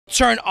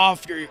turn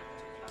off your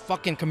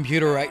fucking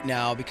computer right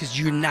now because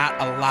you're not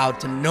allowed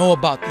to know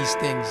about these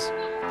things.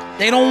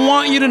 They don't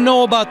want you to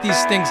know about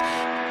these things.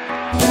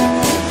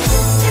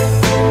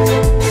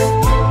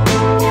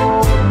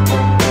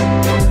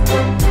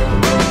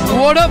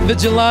 What up,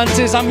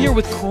 Vigilantes? I'm here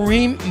with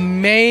Kareem,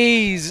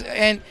 Maize,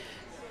 and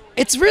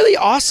it's really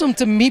awesome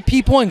to meet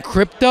people in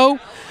crypto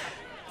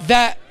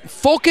that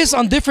focus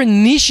on different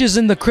niches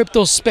in the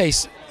crypto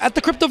space. At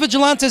the Crypto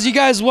Vigilante, as you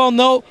guys well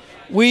know,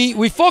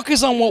 we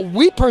focus on what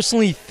we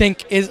personally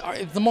think is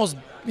the most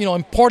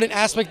important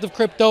aspect of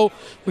crypto.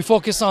 We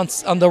focus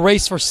on the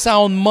race for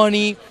sound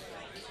money.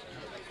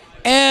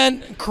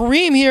 And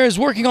Kareem here is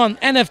working on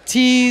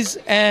NFTs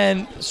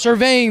and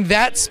surveying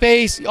that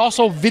space.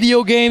 Also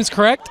video games,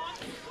 correct?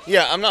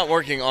 Yeah, I'm not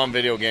working on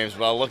video games,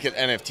 but I'll look at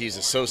NFTs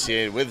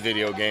associated with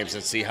video games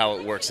and see how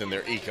it works in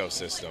their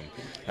ecosystem.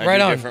 I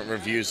do different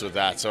reviews with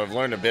that, so I've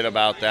learned a bit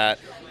about that,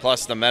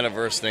 plus the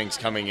metaverse things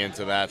coming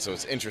into that, so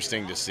it's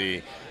interesting to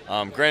see.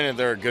 Granted,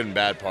 there are good and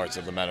bad parts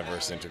of the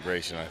metaverse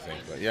integration, I think,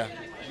 but yeah.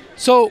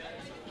 So,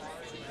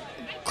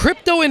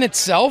 crypto in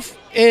itself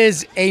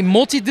is a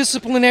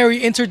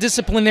multidisciplinary,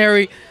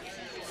 interdisciplinary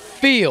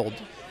field,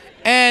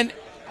 and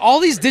all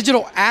these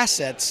digital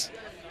assets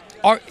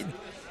are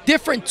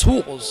different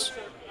tools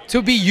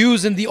to be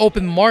used in the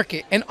open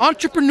market, and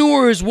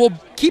entrepreneurs will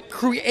keep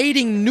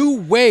creating new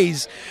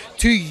ways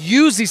to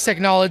use these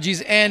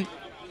technologies. And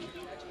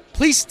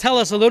please tell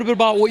us a little bit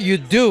about what you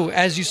do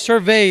as you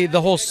survey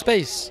the whole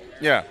space.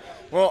 Yeah,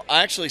 well,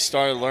 I actually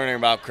started learning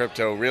about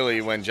crypto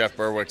really when Jeff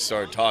Berwick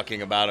started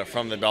talking about it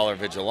from the Dollar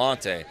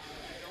Vigilante.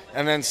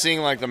 And then seeing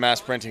like the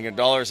mass printing of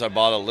dollars, I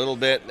bought a little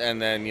bit and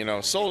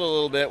then, sold a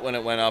little bit when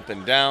it went up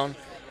and down.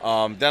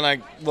 Then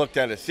I looked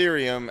at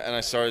Ethereum and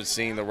I started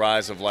seeing the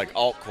rise of like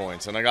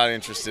altcoins, and I got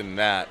interested in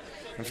that.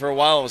 And for a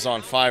while I was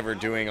on Fiverr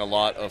doing a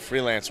lot of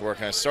freelance work,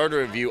 and I started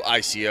to review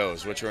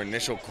ICOs, which are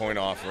initial coin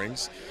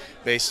offerings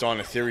based on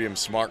Ethereum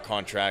smart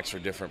contracts for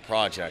different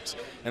projects.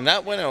 And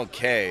that went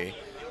okay.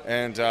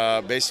 And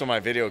based on my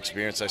video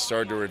experience, I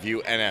started to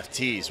review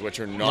NFTs, which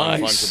are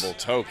non-fungible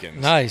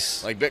tokens.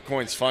 Nice. Like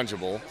Bitcoin's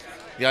fungible.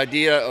 The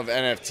idea of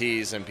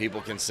NFTs, and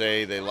people can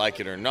say they like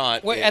it or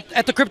not. Wait,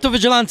 at the Crypto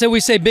Vigilante, we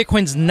say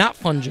Bitcoin's not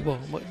fungible.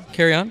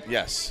 Carry on.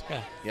 Yes.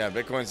 Yeah,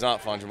 Bitcoin's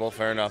not fungible.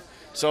 Fair enough.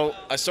 So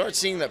I started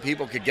seeing that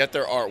people could get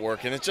their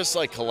artwork, and it's just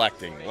like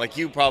collecting. Like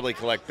you probably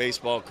collect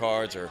baseball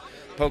cards or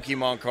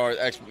Pokemon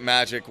cards,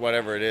 Magic,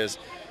 whatever it is.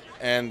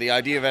 And the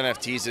idea of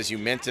NFTs is you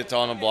mint it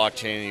on a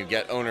blockchain and you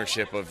get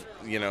ownership of,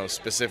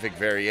 specific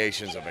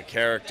variations of a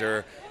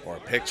character or a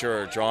picture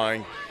or a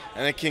drawing.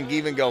 And it can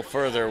even go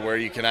further where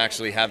you can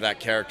actually have that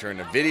character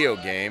in a video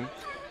game,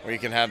 or you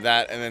can have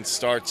that and then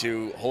start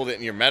to hold it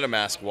in your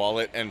MetaMask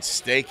wallet and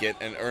stake it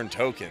and earn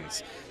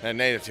tokens that are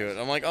native to it. And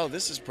I'm like, oh,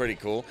 this is pretty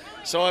cool.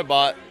 So I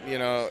bought, I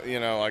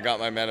got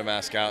my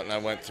MetaMask out and I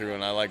went through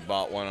and I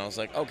bought one. I was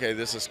like, okay,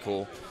 this is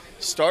cool.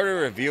 Started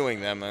reviewing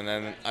them, and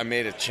then I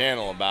made a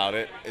channel about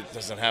it. It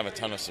doesn't have a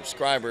ton of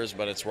subscribers,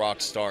 but it's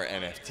Rockstar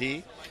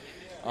NFT.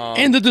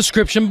 In the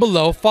description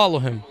below, follow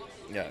him.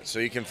 Yeah, so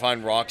you can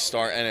find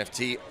Rockstar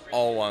NFT,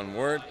 all one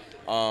word.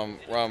 Right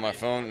on my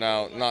phone.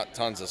 Now, not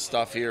tons of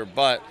stuff here,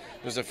 but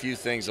there's a few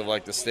things of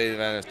like the state of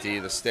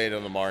NFT, the state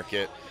of the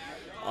market.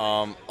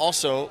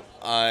 Also,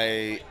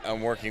 I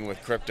am working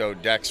with Crypto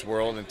Dex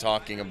World and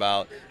talking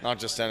about not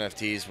just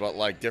NFTs, but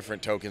like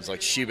different tokens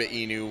like Shiba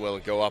Inu, will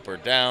it go up or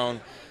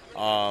down?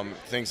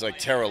 Things like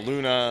Terra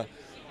Luna,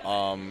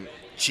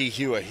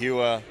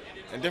 Chihuahua,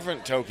 and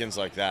different tokens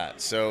like that.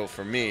 So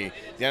for me,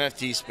 the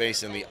NFT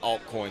space and the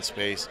altcoin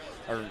space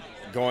are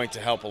going to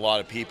help a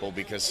lot of people,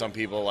 because some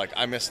people, like,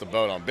 I missed the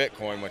boat on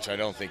Bitcoin, which I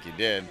don't think you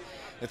did.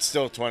 It's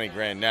still 20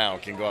 grand now.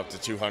 It can go up to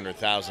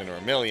 200,000 or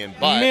 $1 million.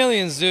 But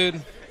millions,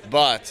 dude.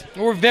 But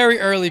we're very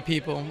early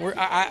people.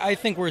 I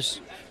think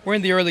we're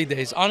in the early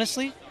days.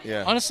 Honestly.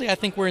 Yeah. Honestly, I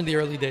think we're in the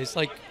early days.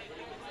 Like,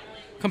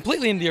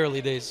 completely in the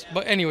early days.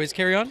 But anyways,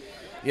 carry on.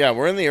 Yeah,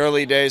 we're in the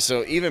early days,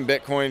 so even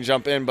Bitcoin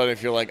jump in. But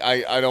if you're like,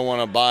 I don't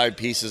want to buy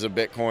pieces of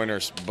Bitcoin or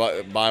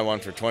buy one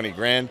for 20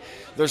 grand,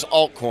 there's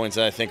altcoins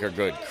that I think are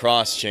good.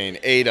 Cross-chain,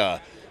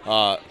 ADA,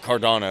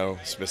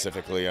 Cardano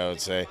specifically, I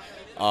would say.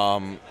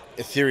 Ethereum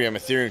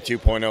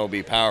 2.0 will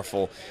be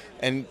powerful.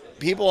 And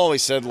people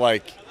always said,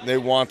 like, they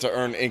want to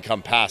earn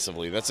income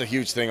passively. That's a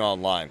huge thing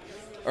online.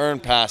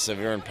 Earn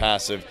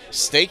passive.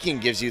 Staking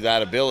gives you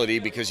that ability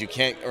because you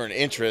can't earn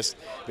interest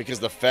because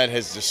the Fed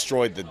has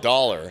destroyed the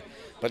dollar.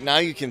 But now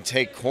you can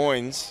take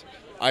coins.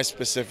 I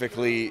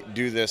specifically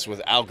do this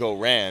with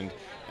Algorand,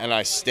 and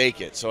I stake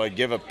it. So I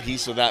give a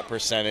piece of that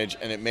percentage,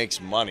 and it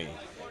makes money.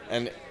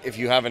 And if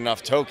you have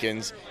enough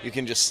tokens, you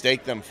can just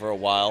stake them for a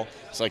while.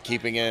 It's like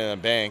keeping it in a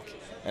bank,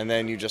 and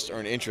then you just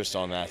earn interest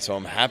on that. So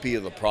I'm happy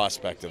with the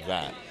prospect of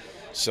that.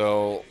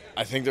 So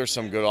I think there's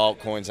some good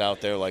altcoins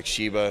out there like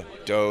Shiba,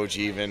 Doge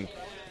even,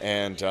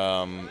 and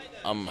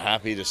I'm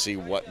happy to see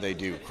what they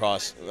do,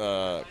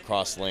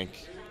 cross-link,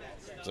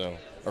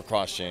 or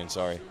cross-chain,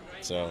 sorry.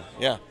 So,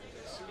 yeah.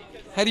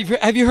 Have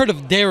you heard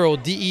of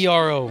Dero,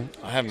 D-E-R-O?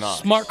 I have not.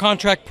 Smart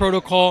contract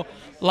protocol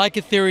like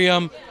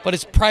Ethereum, but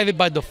it's private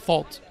by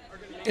default.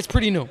 It's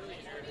pretty new.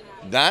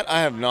 That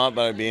I have not,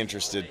 but I'd be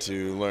interested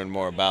to learn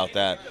more about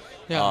that.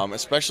 Yeah.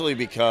 Especially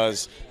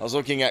because I was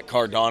looking at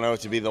Cardano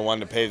to be the one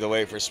to pave the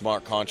way for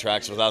smart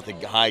contracts without the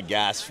high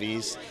gas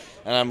fees.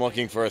 And I'm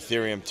looking for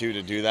Ethereum too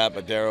to do that,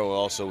 but Darrow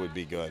also would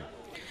be good.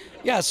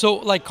 Yeah, so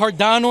like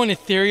Cardano and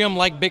Ethereum,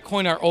 like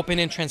Bitcoin, are open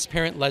and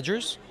transparent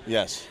ledgers.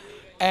 Yes.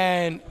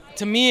 And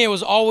to me, it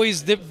was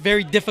always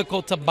very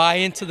difficult to buy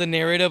into the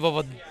narrative of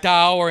a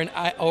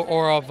DAO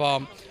or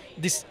of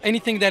this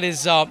anything that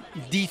is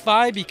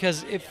DeFi,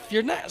 because if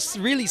you're not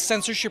really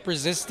censorship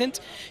resistant,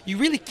 you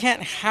really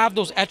can't have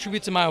those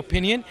attributes, in my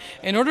opinion.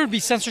 In order to be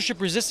censorship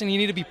resistant, you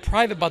need to be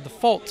private by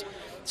default.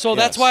 So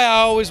that's why I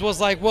always was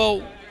like,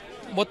 well,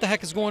 what the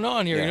heck is going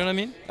on here? You know what I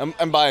mean?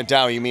 And by a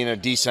DAO, you mean a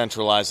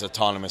decentralized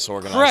autonomous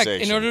organization.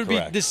 Correct. In order to be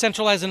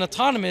decentralized and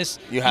autonomous,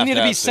 you need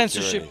to be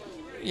censorship.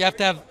 You have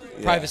to have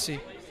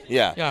privacy.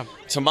 Yeah.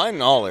 To my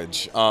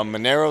knowledge,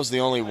 Monero's the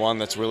only one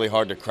that's really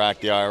hard to crack.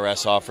 The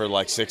IRS offered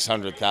like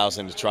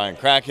 $600,000 to try and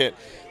crack it,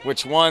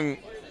 which one,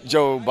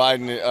 Joe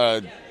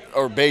Biden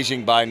or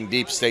Beijing Biden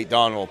deep state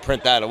Don will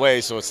print that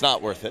away, so it's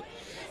not worth it.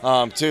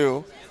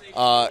 Two,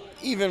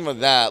 even with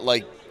that,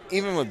 like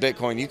even with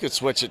Bitcoin, you could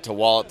switch it to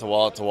wallet to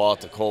wallet to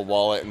wallet to cold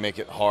wallet and make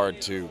it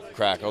hard to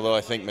crack. Although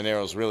I think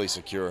Monero's really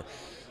secure.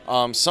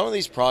 Some of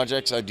these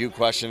projects, I do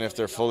question if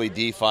they're fully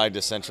DeFi,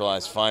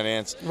 decentralized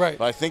finance. Right.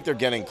 But I think they're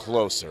getting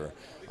closer.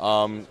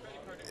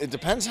 It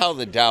depends how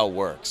the DAO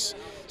works.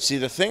 See,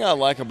 the thing I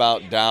like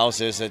about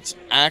DAOs is it's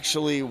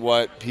actually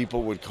what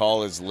people would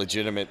call as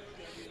legitimate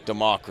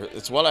democracy.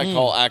 It's what I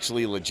call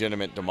actually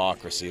legitimate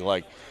democracy.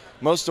 Like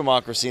most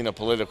democracy in a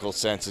political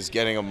sense is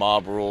getting a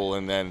mob rule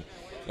and then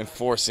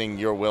enforcing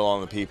your will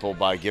on the people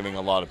by giving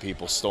a lot of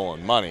people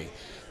stolen money.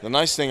 The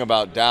nice thing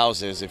about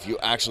DAOs is if you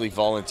actually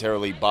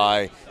voluntarily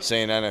buy,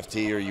 say, an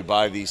NFT or you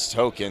buy these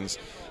tokens,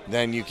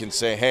 then you can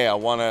say, hey, I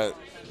want to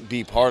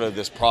be part of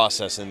this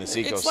process in this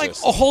ecosystem. It's like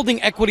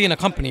holding equity in a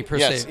company, per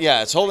se.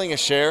 Yeah, it's holding a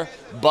share,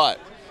 but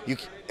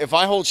if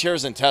I hold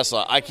shares in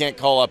Tesla, I can't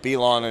call up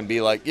Elon and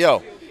be like,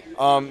 yo,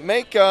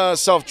 make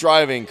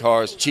self-driving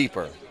cars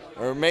cheaper,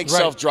 or make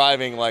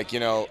self-driving like,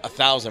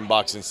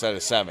 $1,000 instead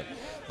of $7.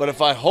 But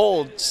if I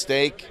hold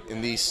stake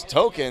in these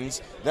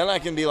tokens, then I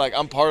can be like,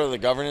 I'm part of the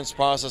governance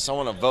process. I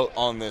want to vote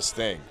on this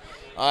thing.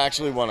 I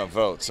actually want to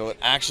vote. So it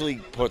actually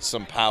puts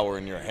some power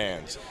in your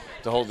hands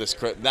to hold this.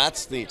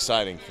 That's the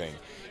exciting thing.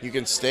 You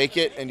can stake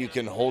it and you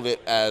can hold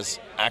it as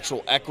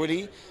actual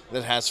equity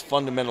that has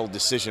fundamental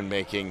decision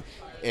making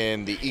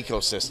in the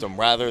ecosystem,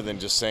 rather than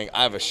just saying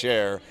I have a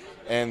share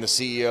and the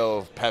CEO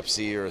of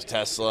Pepsi or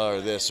Tesla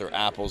or this or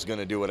Apple is going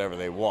to do whatever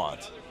they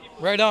want.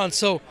 Right on.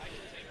 So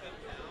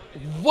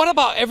what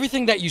about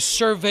everything that you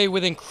survey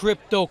within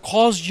crypto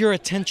calls your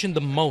attention the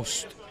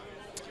most?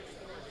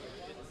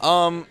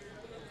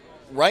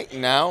 Right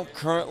now,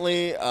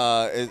 currently,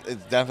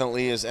 it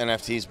definitely is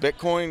NFTs.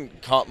 Bitcoin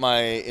caught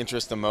my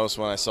interest the most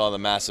when I saw the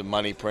massive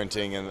money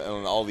printing and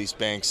all these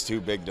banks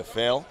too big to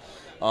fail.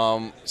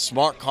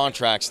 Smart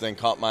contracts then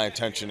caught my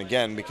attention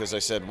again because I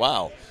said,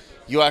 wow,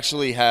 you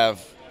actually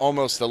have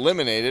almost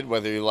eliminated,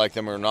 whether you like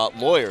them or not,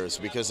 lawyers.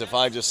 Because if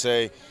I just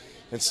say,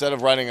 instead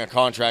of writing a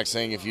contract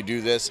saying if you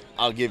do this,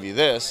 I'll give you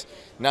this,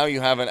 now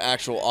you have an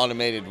actual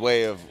automated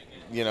way of,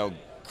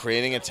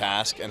 creating a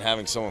task and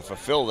having someone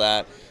fulfill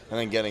that and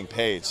then getting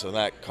paid. So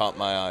that caught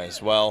my eye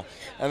as well.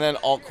 And then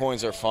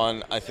altcoins are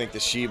fun. I think the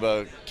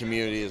Shiba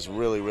community is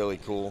really, really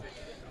cool.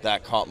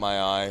 That caught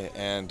my eye,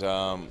 and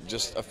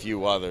just a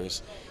few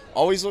others.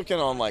 Always looking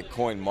on like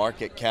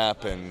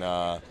CoinMarketCap and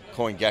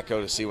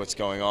CoinGecko to see what's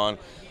going on.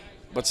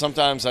 But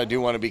sometimes I do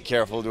want to be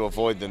careful to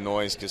avoid the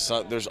noise, because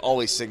there's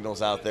always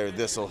signals out there.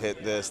 This will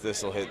hit this,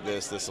 this will hit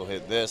this, this will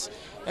hit this.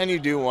 And you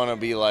do want to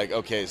be like,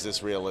 okay, is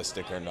this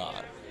realistic or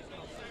not?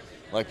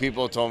 Like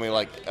people told me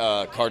like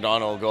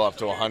Cardano will go up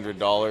to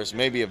 $100,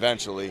 maybe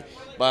eventually,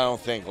 but I don't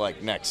think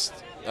like next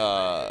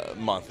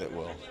month it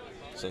will.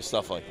 So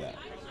stuff like that.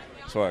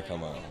 That's where I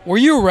come on. Were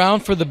you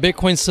around for the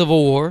Bitcoin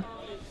Civil War?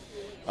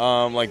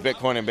 Like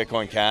Bitcoin and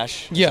Bitcoin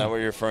Cash? Yeah. Is that what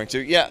you're referring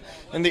to? Yeah.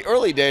 In the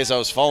early days I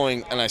was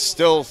following, and I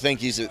still think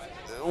he's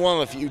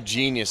one of the few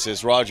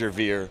geniuses, Roger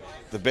Ver,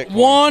 the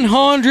Bitcoin.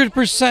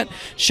 100%.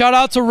 Shout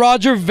out to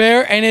Roger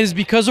Ver, and it is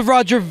because of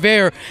Roger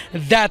Ver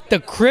that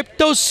the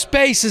crypto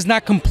space is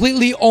not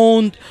completely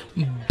owned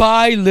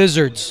by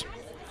lizards.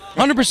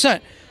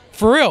 100%.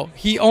 For real.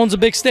 He owns a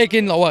big stake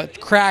in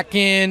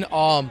Kraken,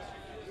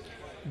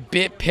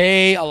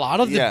 BitPay, a lot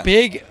of the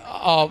big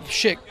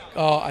shit.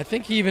 I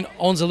think he even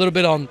owns a little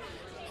bit of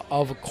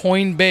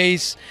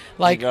Coinbase,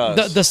 like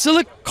the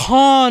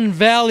Silicon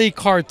Valley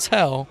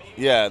cartel,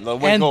 and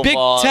big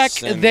tech.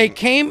 They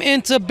came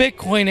into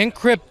Bitcoin and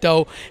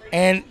crypto,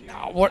 and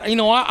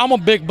I'm a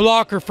big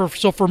blocker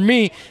so for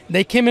me,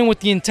 they came in with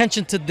the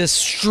intention to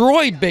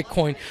destroy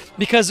Bitcoin,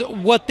 because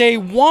what they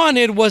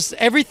wanted was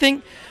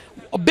everything.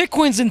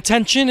 Bitcoin's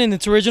intention in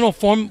its original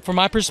form, from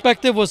my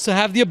perspective, was to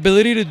have the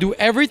ability to do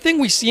everything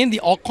we see in the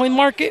altcoin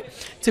market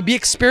to be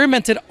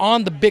experimented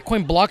on the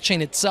Bitcoin blockchain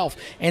itself.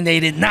 And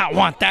they did not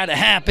want that to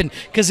happen,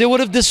 because it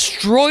would have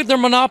destroyed their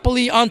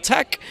monopoly on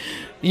tech.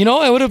 You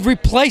know, it would have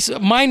replaced,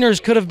 miners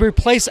could have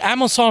replaced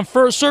Amazon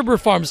server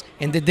farms,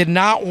 and they did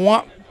not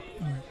want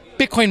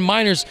Bitcoin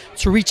miners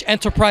to reach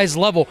enterprise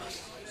level.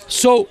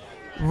 So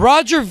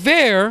Roger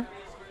Ver,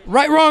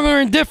 right, wrong,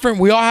 or indifferent,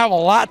 we all have a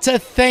lot to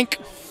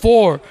thank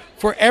for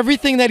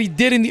everything that he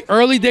did in the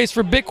early days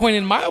for Bitcoin.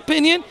 In my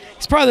opinion,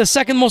 he's probably the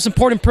second most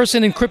important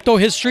person in crypto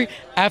history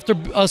after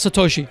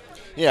Satoshi.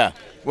 Yeah,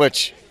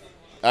 which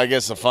I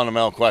guess the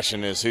fundamental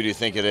question is, who do you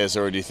think it is,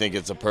 or do you think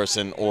it's a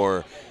person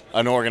or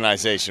an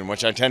organization,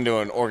 which I tend to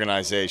an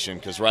organization,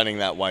 because writing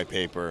that white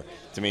paper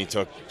to me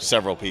took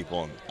several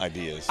people and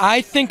ideas.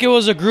 I think it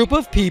was a group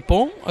of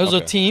people, it was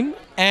a team,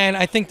 and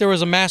I think there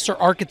was a master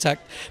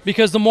architect,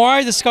 because the more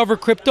I discover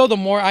crypto, the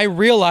more I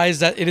realize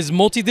that it is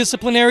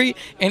multidisciplinary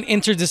and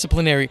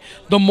interdisciplinary.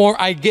 The more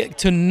I get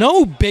to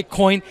know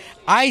Bitcoin,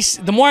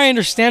 the more I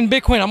understand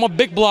Bitcoin. I'm a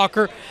big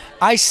blocker.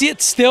 I see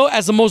it still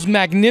as the most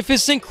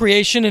magnificent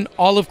creation in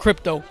all of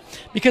crypto,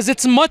 because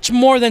it's much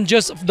more than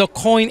just the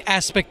coin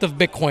aspect of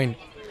Bitcoin,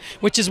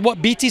 which is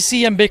what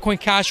BTC and Bitcoin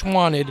Cash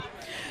wanted.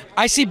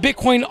 I see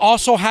Bitcoin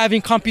also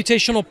having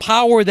computational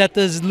power that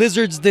the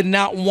lizards did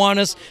not want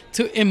us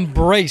to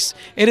embrace.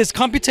 It is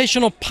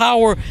computational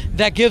power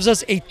that gives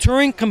us a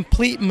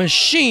Turing-complete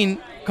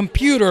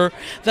computer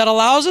that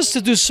allows us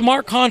to do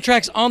smart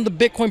contracts on the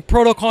Bitcoin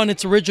protocol in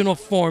its original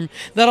form,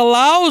 that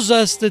allows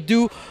us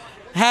to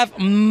have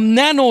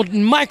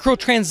micro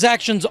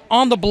transactions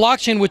on the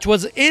blockchain, which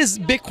is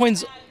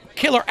Bitcoin's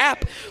killer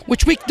app,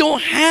 which we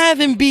don't have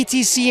in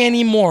BTC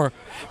anymore,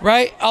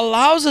 right?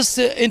 Allows us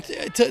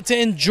to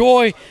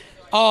enjoy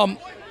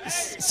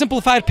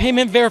simplified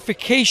payment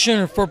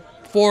verification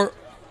for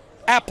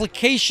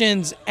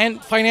applications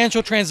and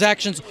financial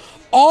transactions,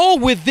 all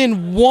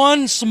within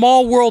one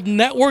small world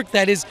network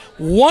that is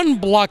one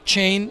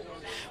blockchain.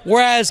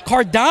 Whereas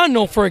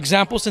Cardano, for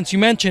example, since you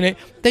mentioned it,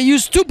 they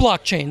use two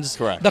blockchains.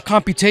 Correct. The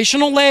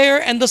computational layer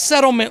and the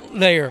settlement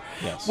layer.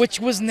 Yes. Which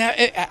was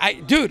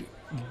dude,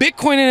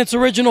 Bitcoin in its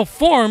original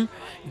form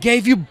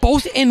gave you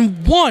both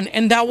in one,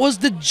 and that was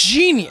the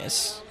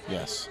genius.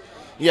 Yes.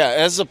 Yeah,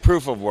 as a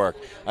proof of work.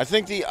 I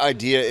think the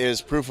idea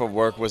is proof of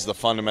work was the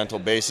fundamental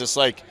basis.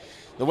 Like,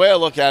 the way I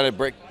look at it,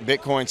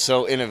 Bitcoin's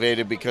so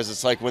innovative because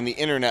it's like when the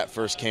internet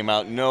first came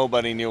out,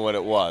 nobody knew what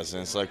it was.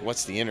 And it's like,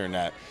 what's the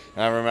internet?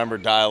 And I remember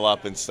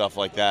dial-up and stuff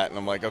like that. And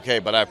I'm like, okay,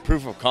 but I have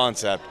proof of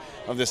concept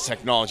of this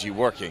technology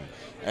working.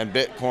 And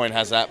Bitcoin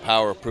has that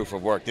power of proof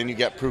of work. Then you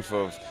get proof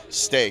of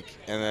stake,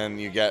 and then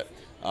you get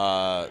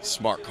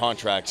smart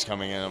contracts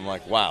coming in. I'm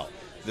like, wow,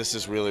 this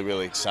is really,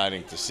 really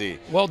exciting to see.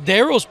 Well,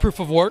 Daro's proof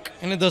of work,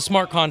 and it does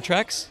smart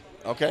contracts.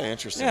 Okay,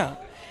 interesting. Yeah.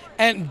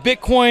 And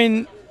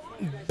Bitcoin,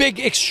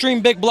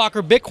 extreme big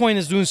blocker Bitcoin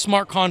is doing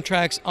smart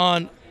contracts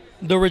on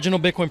the original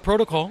Bitcoin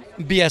protocol,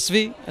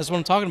 BSV, that's what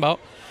I'm talking about.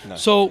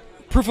 Nice. So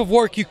proof of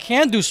work, you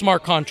can do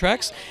smart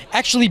contracts.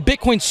 Actually,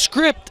 Bitcoin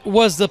script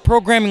was the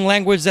programming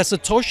language that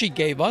Satoshi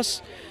gave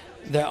us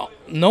that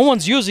no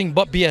one's using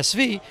but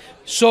BSV.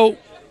 So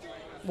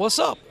what's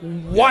up?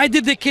 Why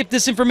did they keep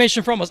this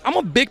information from us? I'm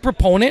a big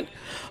proponent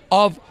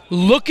of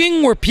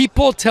looking where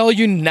people tell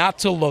you not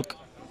to look.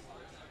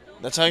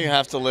 That's how you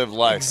have to live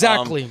life.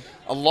 Exactly.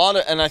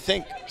 And I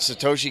think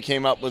Satoshi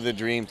came up with a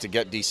dream to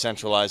get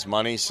decentralized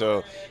money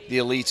so the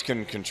elites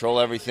can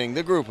control everything,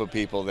 the group of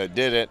people that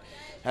did it,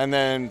 and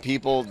then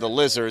people, the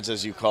lizards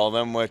as you call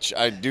them, which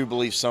I do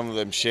believe some of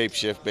them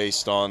shapeshift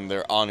based on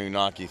their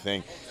Anunnaki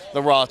thing.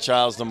 The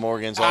Rothschilds, the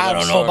Morgans. I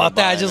don't know about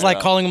that. I just like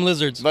calling them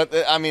lizards. But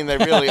I mean, they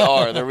really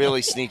are. They're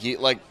really sneaky.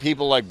 Like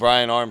people like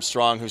Brian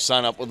Armstrong who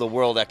sign up with the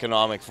World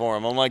Economic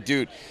Forum. I'm like,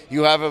 dude,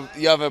 you have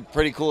a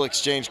pretty cool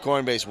exchange,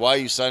 Coinbase. Why are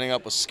you signing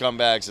up with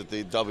scumbags at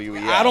the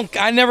WEF?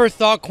 I never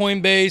thought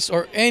Coinbase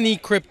or any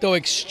crypto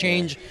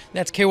exchange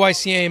that's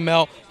KYC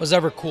AML was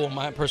ever cool. In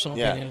my personal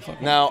opinion.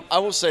 Now I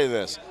will say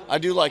this. I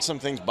do like some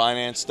things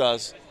Binance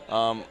does.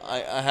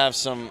 I have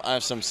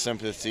some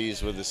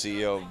sympathies with the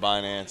CEO of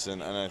Binance,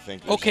 and I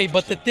think. Okay,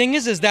 but the thing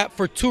is that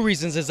for two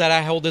reasons is that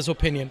I hold this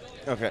opinion.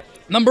 Okay.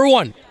 Number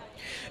one,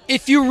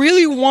 if you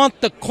really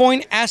want the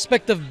coin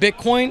aspect of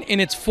Bitcoin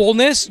in its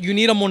fullness, you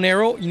need a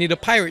Monero, you need a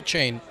pirate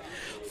chain.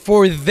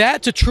 For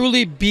that to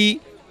truly be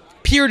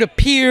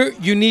peer-to-peer,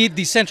 you need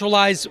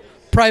decentralized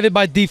private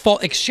by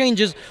default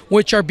exchanges,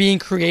 which are being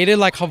created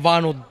like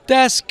Havano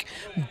Desk,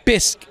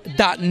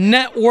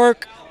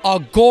 Bisq.network,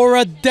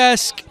 Agora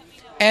Desk,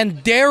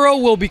 and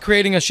Daro will be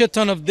creating a shit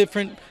ton of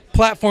different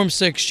platforms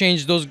to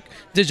exchange those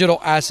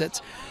digital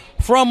assets.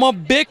 From a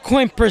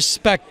Bitcoin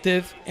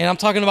perspective, and I'm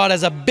talking about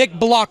as a big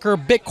blocker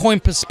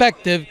Bitcoin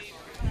perspective,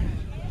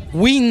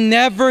 we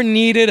never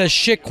needed a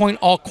shitcoin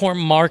altcoin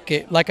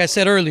market. Like I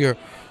said earlier,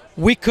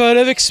 we could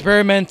have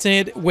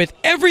experimented with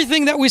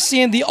everything that we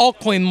see in the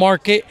altcoin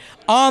market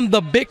on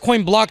the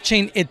Bitcoin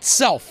blockchain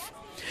itself.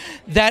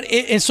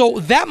 And so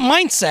that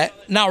mindset,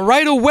 now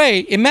right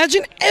away,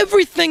 imagine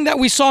everything that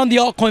we saw in the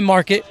altcoin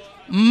market,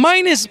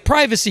 minus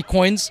privacy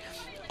coins,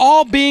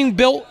 all being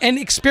built and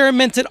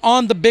experimented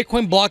on the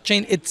Bitcoin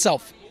blockchain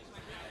itself.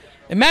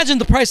 Imagine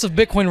the price of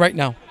Bitcoin right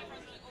now.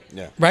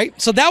 Yeah. Right?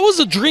 So that was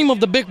a dream of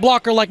the big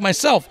blocker like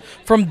myself.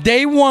 From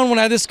day one when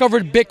I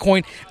discovered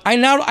Bitcoin,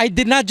 I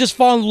did not just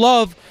fall in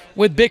love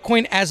with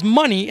Bitcoin as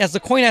money, as the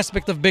coin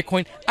aspect of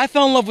Bitcoin. I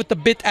fell in love with the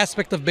bit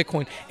aspect of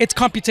Bitcoin. It's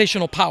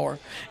computational power.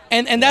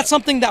 And that's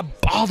something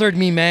that bothered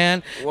me,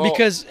 man, Well,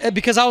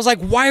 because I was like,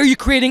 why are you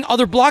creating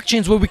other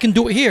blockchains where we can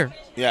do it here?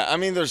 Yeah, I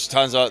mean, there's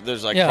tons of,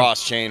 there's like Yeah.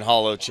 cross-chain,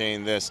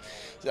 hollow-chain, this.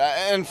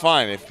 And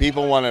fine, if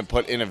people want to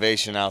put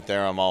innovation out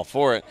there, I'm all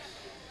for it.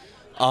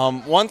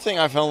 One thing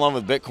I fell in love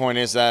with Bitcoin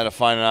is that a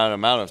finite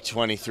amount of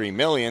 23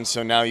 million,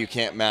 so now you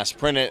can't mass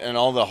print it, and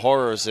all the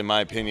horrors, in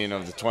my opinion,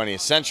 of the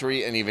 20th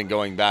century, and even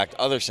going back to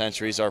other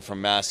centuries, are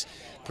from mass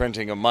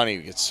printing of money.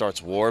 It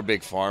starts war,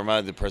 big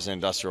pharma, the prison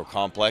industrial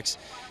complex,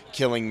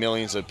 killing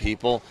millions of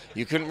people.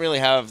 You couldn't really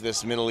have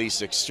this Middle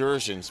East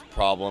excursions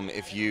problem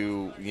if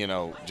you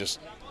just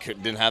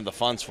didn't have the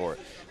funds for it.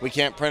 We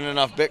can't print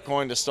enough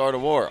Bitcoin to start a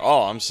war.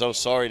 Oh, I'm so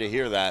sorry to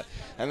hear that.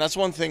 And that's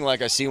one thing,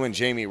 like I see when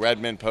Jamie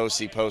Redmond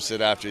he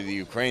posted after the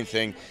Ukraine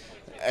thing,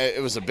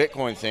 it was a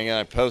Bitcoin thing, and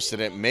I posted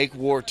it, make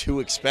war too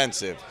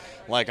expensive.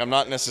 Like, I'm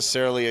not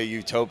necessarily a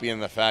utopian in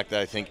the fact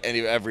that I think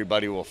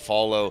everybody will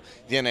follow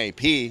the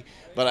NAP,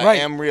 but I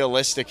am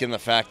realistic in the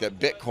fact that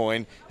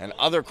Bitcoin and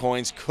other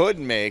coins could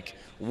make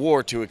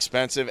war too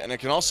expensive, and it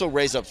can also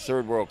raise up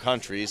third world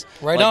countries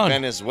like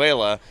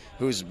Venezuela,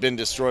 who's been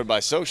destroyed by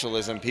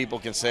socialism. People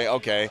can say,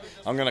 okay,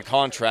 I'm going to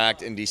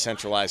contract in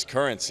decentralized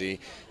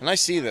currency. And I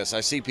see this. I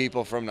see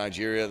people from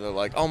Nigeria, they're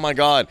like, oh my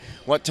God,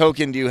 what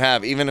token do you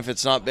have? Even if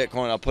it's not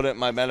Bitcoin, I'll put it in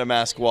my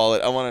MetaMask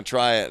wallet. I want to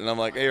try it. And I'm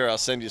like, here, I'll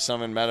send you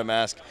some in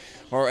MetaMask.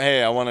 Or,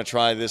 hey, I want to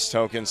try this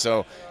token.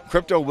 So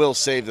crypto will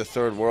save the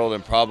third world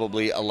and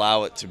probably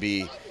allow it to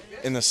be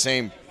in the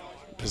same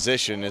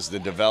position as the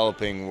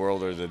developing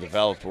world or the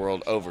developed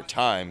world over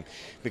time,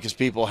 because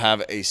people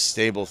have a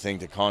stable thing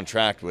to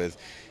contract with,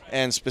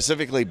 and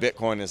specifically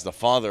Bitcoin is the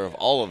father of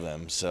all of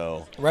them.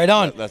 So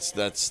that's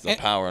the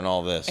power in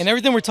all this. And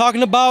everything we're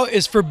talking about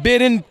is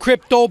forbidden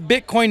crypto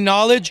Bitcoin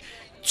knowledge.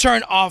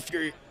 Turn off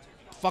your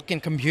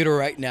fucking computer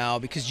right now,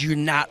 because you're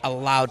not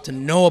allowed to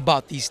know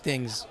about these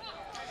things.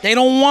 They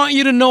don't want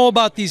you to know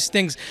about these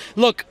things.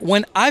 Look,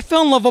 when I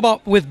fell in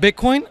love with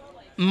Bitcoin,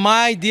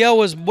 my idea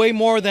was way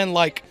more than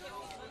like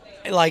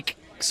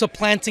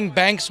supplanting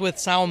banks with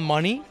sound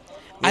money.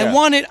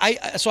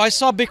 Yeah. So I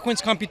saw Bitcoin's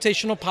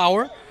computational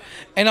power,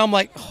 and I'm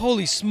like,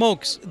 holy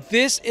smokes,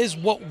 this is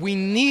what we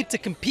need to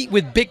compete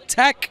with big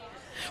tech,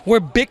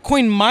 where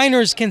Bitcoin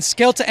miners can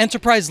scale to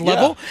enterprise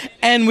level,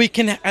 and we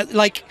can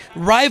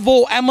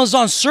rival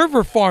Amazon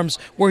server farms,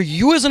 where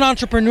you as an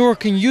entrepreneur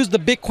can use the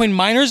Bitcoin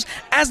miners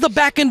as the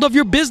back end of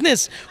your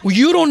business.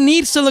 You don't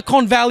need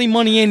Silicon Valley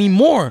money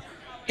anymore.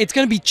 It's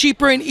going to be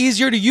cheaper and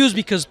easier to use,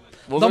 because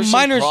there's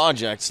some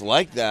projects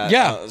like that.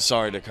 Yeah.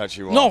 Sorry to cut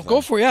you off. No, go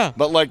for it, yeah.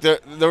 But like there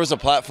was a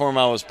platform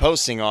I was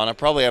posting on. I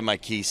probably have my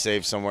key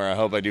saved somewhere. I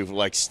hope I do,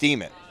 like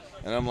Steam it.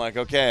 And I'm like,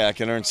 okay, I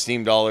can earn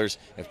Steam dollars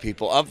if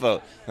people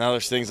upvote. Now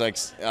there's things like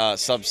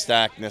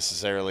Substack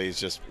necessarily is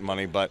just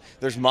money, but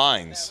there's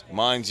mines.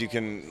 Mines you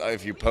can,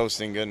 if you're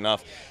posting good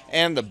enough.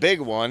 And the big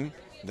one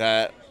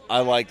that I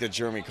like that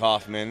Jeremy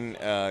Kauffman,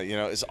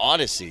 is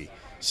Odyssey.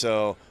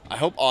 So I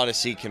hope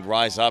Odyssey can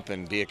rise up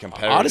and be a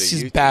competitor.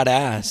 Odyssey's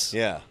badass.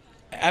 Yeah.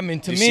 I mean,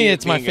 to me,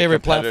 it's my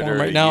favorite platform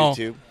right now.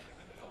 YouTube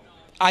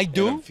I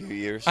do. In a few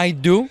years. I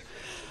do.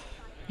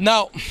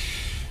 Now,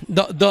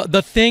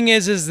 the thing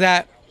is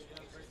that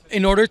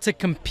in order to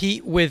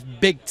compete with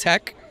big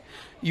tech,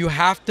 you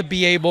have to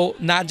be able,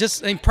 not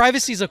just,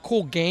 privacy is a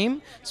cool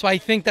game. So I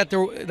think that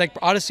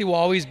Odyssey will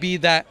always be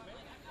that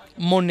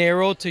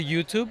Monero to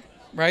YouTube,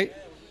 right?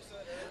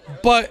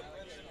 But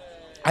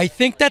I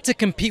think that to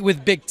compete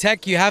with big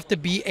tech, you have to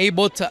be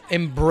able to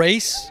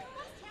embrace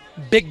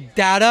big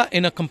data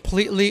in a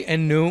completely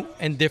and new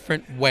and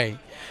different way.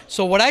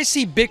 So what I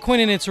see Bitcoin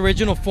in its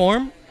original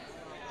form,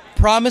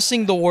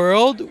 promising the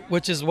world,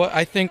 which is what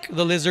I think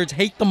the lizards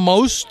hate the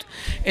most,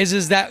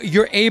 is that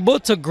you're able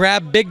to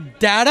grab big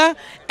data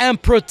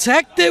and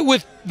protect it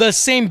with the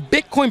same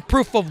Bitcoin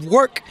proof of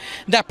work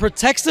that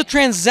protects the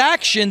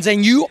transactions,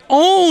 and you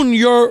own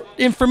your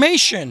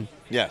information.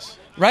 Yes.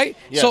 Right?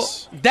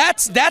 Yes. So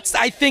that's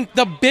I think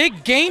the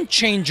big game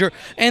changer,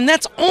 and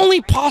that's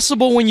only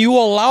possible when you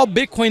allow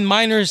Bitcoin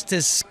miners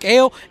to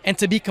scale and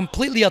to be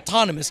completely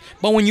autonomous.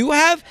 But when you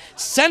have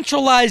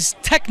centralized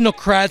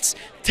technocrats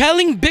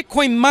telling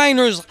Bitcoin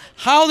miners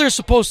how they're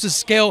supposed to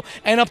scale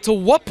and up to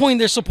what point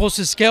they're supposed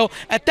to scale,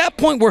 at that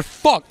point we're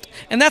fucked.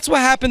 And that's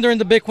what happened during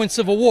the Bitcoin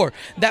Civil War.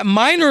 That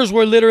miners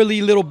were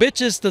literally little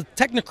bitches. The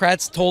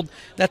technocrats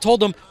told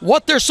them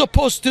what they're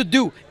supposed to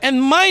do.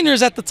 And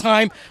miners at the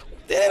time,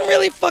 they didn't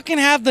really fucking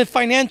have the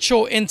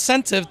financial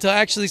incentive to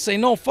actually say,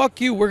 no,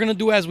 fuck you, we're going to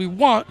do as we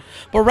want.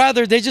 But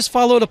rather, they just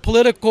followed a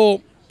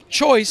political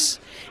choice.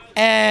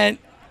 And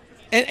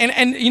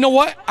you know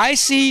what? I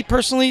see,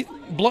 personally,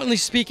 bluntly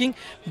speaking,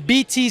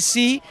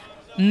 BTC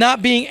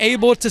not being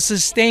able to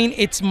sustain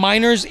its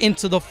miners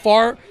into the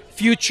far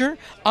future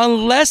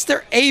unless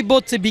they're able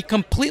to be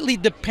completely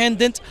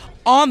dependent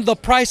on the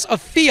price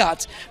of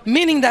fiat.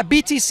 Meaning that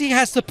BTC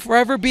has to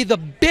forever be the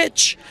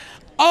bitch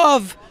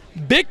of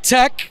big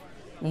tech,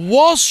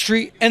 Wall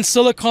Street, and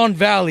Silicon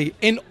Valley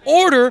in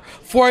order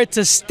for it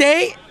to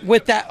stay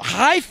with that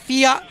high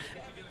fiat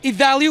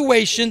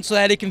evaluation so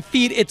that it can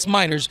feed its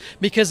miners.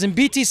 Because in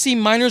BTC,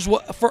 miners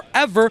will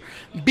forever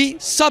be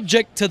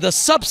subject to the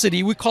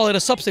subsidy. We call it a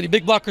subsidy.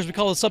 Big blockers, we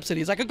call it a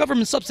subsidy. It's like a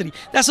government subsidy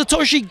that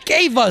Satoshi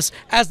gave us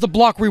as the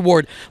block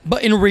reward.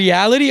 But in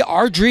reality,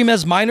 our dream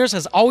as miners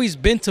has always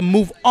been to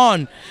move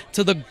on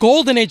to the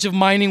golden age of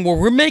mining, where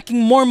we're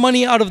making more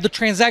money out of the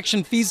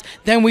transaction fees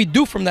than we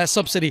do from that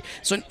subsidy.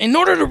 So in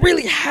order to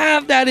really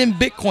have that in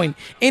Bitcoin,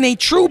 in a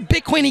true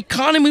Bitcoin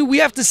economy, we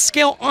have to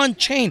scale on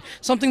chain,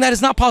 something that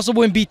is not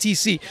possible in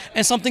BTC,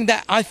 and something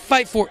that I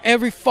fight for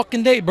every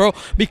fucking day, bro,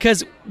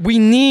 because we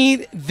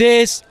need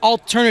this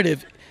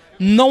alternative.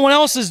 No one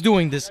else is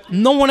doing this.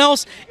 No one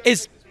else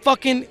is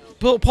fucking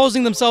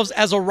posing themselves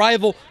as a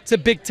rival to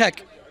big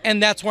tech,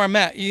 and that's where I'm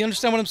at. You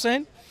understand what I'm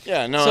saying?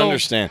 Yeah, no, I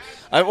understand.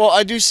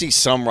 I do see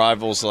some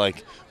rivals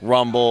like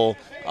Rumble,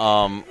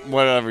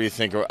 whatever you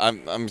think.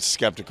 I'm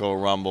skeptical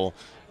of Rumble.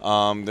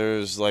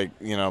 There's like,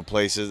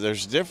 places.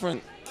 There's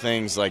different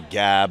things like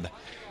Gab,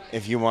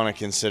 if you want to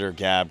consider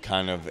Gab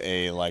kind of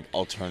a like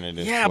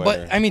alternative. Yeah,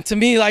 Twitter. but I mean, to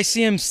me, I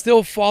see him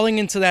still falling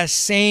into that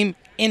same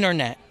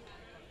internet.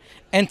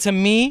 And to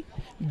me,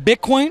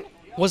 Bitcoin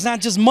was not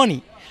just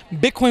money.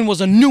 Bitcoin was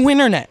a new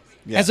internet.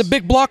 Yes. As a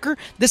big blocker,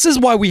 this is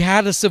why we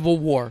had a civil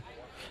war.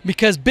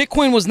 Because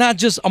Bitcoin was not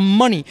just a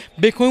money.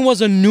 Bitcoin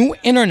was a new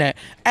internet.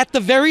 At the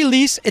very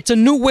least, it's a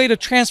new way to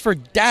transfer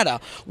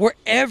data, where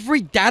every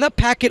data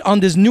packet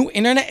on this new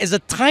internet is a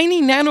tiny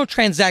nano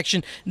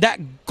transaction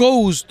that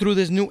goes through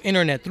this new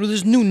internet, through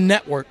this new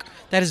network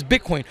that is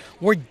Bitcoin,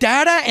 where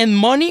data and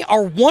money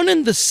are one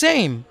and the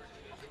same.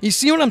 You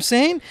see what I'm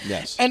saying?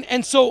 Yes.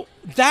 And so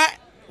that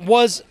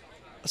was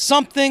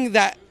something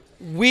that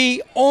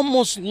we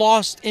almost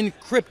lost in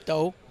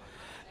crypto.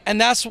 And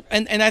that's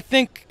and I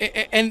think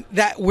and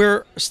that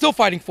we're still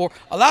fighting for.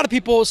 A lot of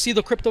people see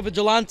the Crypto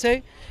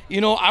Vigilante.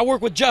 I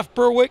work with Jeff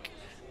Berwick,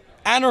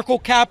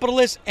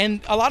 anarcho-capitalist, and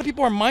a lot of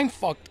people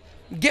are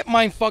get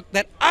mind fucked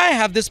that I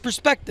have this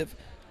perspective.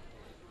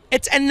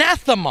 It's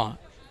anathema.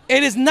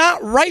 It is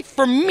not right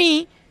for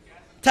me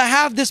to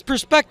have this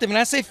perspective. And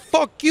I say,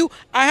 fuck you.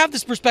 I have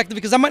this perspective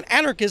because I'm an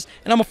anarchist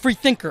and I'm a free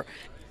thinker.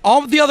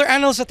 All of the other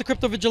analysts at the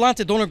Crypto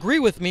Vigilante don't agree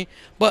with me.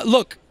 But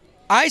look,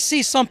 I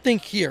see something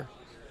here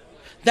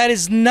that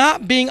is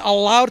not being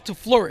allowed to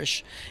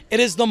flourish. It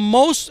is the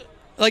most,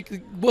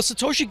 like what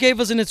Satoshi gave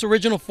us in its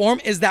original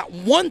form, is that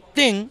one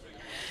thing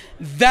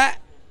that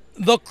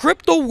the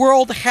crypto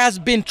world has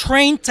been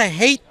trained to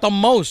hate the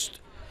most.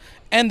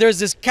 And there's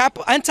this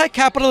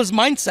anti-capitalist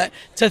mindset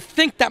to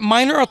think that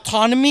miner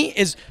autonomy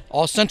is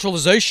all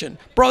centralization.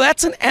 Bro,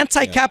 that's an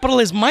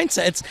anti-capitalist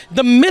mindset. It's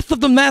the myth of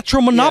the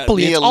natural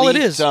monopoly. It's all it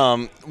is.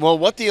 Well,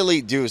 what the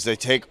elite do is they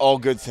take all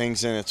good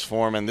things in its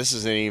form, and this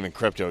isn't even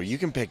crypto. You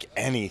can pick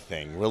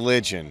anything,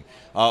 religion,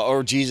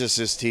 or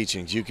Jesus'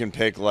 teachings. You can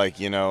pick,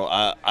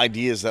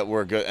 ideas that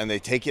were good, and they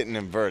take it and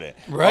invert it.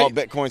 Right. Oh,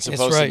 Bitcoin's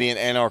supposed to be an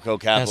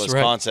anarcho-capitalist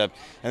concept,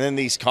 and then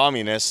these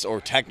communists, or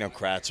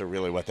technocrats are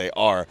really what they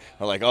are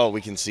like, oh,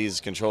 we can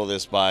seize control of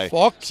this by...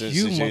 Fuck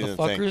you,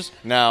 motherfuckers.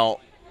 Now,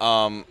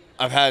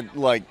 I've had,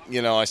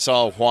 I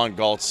saw Juan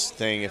Galt's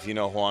thing, if you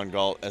know Juan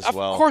Galt as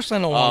well. Of course I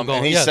know Juan Galt,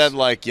 and he said,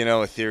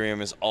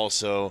 Ethereum is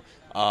also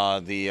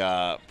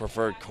the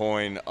preferred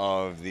coin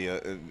of the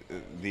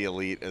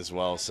elite as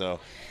well. So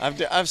I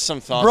have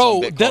some thoughts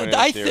on Bitcoin and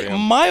Ethereum.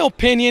 My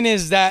opinion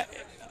is that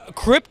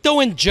crypto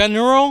in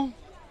general,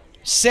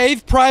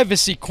 save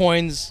privacy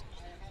coins,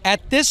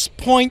 at this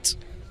point,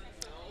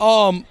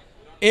 that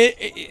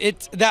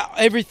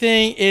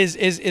everything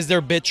is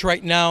their bitch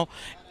right now.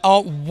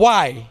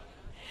 Why?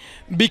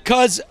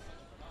 Because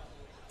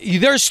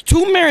there's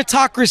two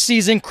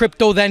meritocracies in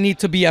crypto that need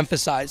to be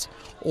emphasized.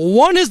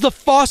 One is the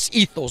FOSS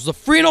ethos, the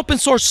free and open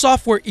source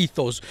software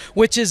ethos,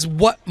 which is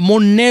what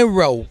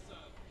Monero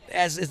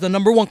is the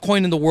 #1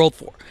 coin in the world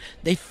for.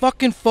 They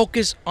fucking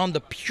focus on the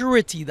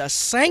purity, the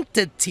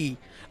sanctity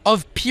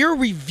of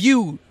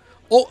peer-reviewed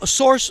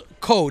source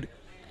code.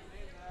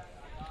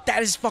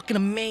 That is fucking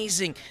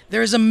amazing.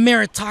 There is a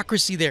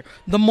meritocracy there.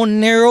 The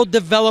Monero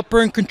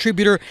developer and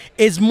contributor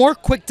is more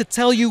quick to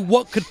tell you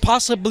what could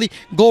possibly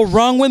go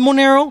wrong with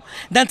Monero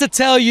than to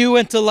tell you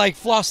and to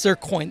floss their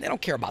coin. They don't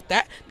care about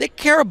that. They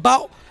care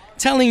about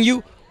telling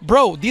you,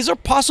 bro, these are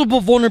possible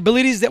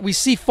vulnerabilities that we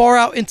see far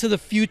out into the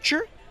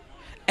future,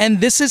 and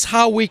this is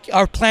how we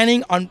are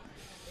planning on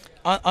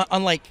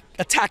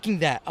attacking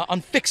that,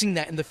 on fixing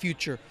that in the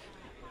future.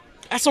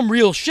 That's some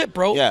real shit,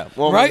 bro. Yeah,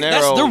 well, right?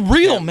 Monero, they're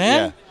real,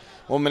 man. Yeah.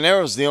 Well,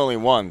 Monero's the only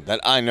one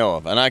that I know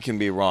of, and I can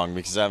be wrong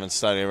because I haven't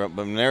studied it,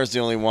 but Monero's the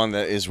only one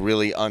that is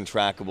really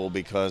untrackable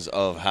because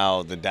of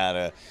how the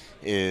data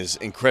is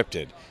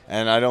encrypted.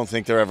 And I don't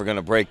think they're ever going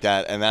to break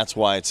that, and that's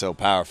why it's so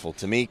powerful.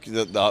 To me,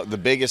 the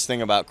biggest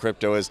thing about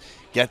crypto is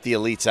get the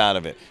elites out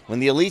of it. When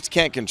the elites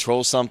can't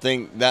control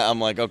something, that I'm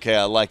like, okay,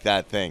 I like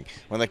that thing.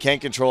 When they can't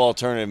control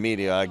alternative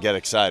media, I get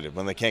excited.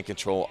 When they can't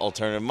control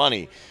alternative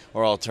money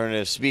or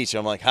alternative speech,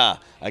 I'm like, I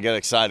get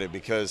excited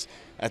because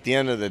at the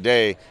end of the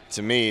day,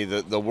 to me,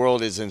 the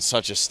world is in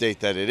such a state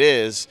that it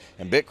is,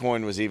 and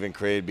Bitcoin was even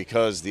created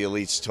because the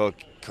elites took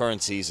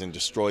currencies and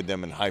destroyed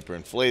them and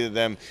hyperinflated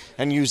them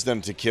and used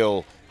them to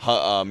kill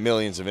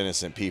millions of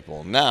innocent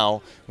people.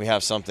 Now we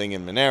have something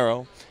in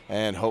Monero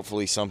and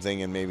hopefully something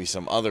in maybe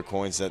some other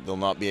coins that they'll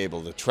not be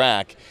able to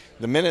track.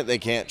 The minute they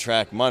can't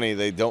track money,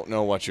 they don't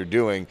know what you're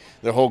doing.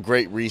 Their whole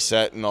great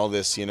reset and all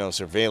this, you know,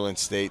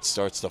 surveillance state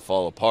starts to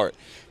fall apart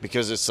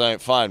because it's like,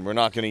 fine, we're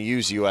not going to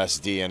use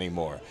USD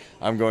anymore.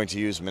 I'm going to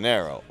use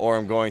Monero, or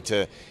I'm going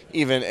to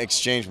even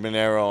exchange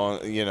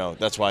Monero. You know,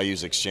 that's why I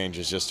use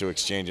exchanges, just to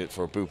exchange it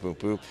for boop, boop,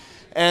 boop.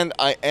 And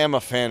I am a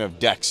fan of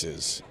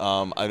DEXs.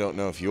 I don't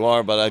know if you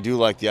are, but I do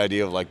like the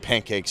idea of like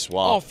Pancake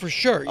Swap. Oh, for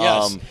sure,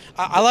 yes.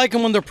 I like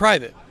them when they're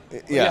private.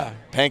 Yeah,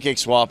 Pancake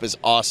Swap is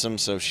awesome,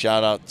 so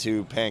shout out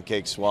to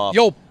Pancake Swap.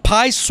 Yo,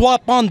 Pi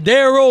Swap on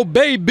Darrow,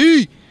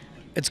 baby.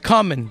 It's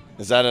coming.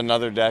 Is that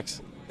another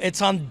DEX?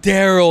 It's on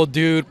Darrow,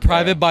 dude.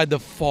 Private by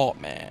default,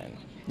 man.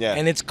 Yeah.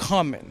 And it's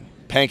coming.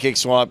 Pancake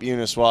Swap,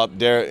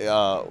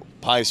 Uniswap,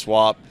 Pi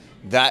Swap,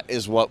 that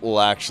is what will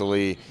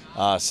actually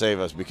save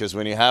us, because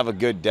when you have a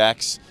good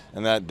DEX,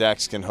 and that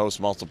DEX can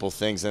host multiple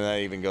things, and that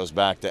even goes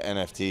back to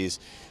NFTs,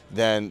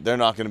 then they're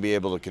not going to be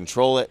able to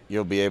control it.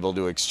 You'll be able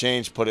to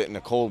exchange, put it in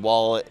a cold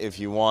wallet if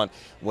you want,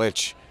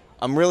 which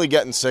I'm really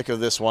getting sick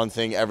of this one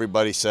thing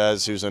everybody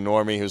says who's a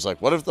normie who's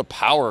like, what if the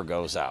power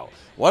goes out?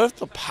 What if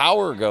the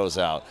power goes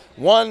out?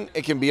 One,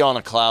 it can be on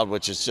a cloud,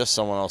 which is just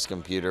someone else's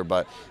computer,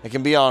 but it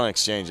can be on an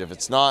exchange. If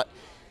it's not,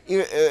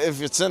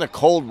 if it's in a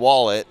cold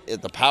wallet,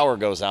 if the power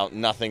goes out,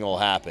 nothing will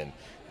happen.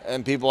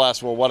 And people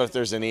ask, well, what if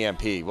there's an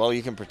EMP? Well,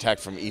 you can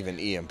protect from even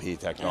EMP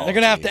technology. They're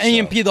going to have to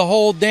EMP the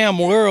whole damn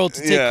world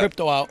to take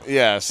crypto out.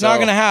 Yeah. It's not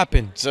going to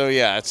happen. So,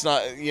 yeah, it's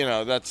not, you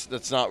know,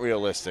 that's not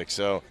realistic.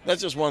 So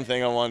that's just one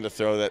thing I wanted to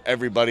throw that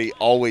everybody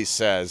always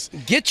says.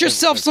 Get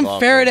yourself some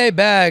Faraday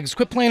bags.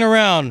 Quit playing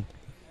around.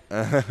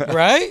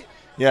 Right?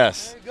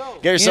 Yes.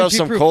 Get yourself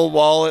some cold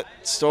wallet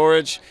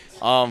storage.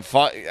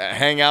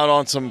 Hang out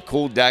on some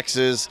cool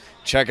DEXs.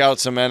 Check out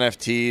some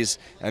NFTs,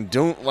 and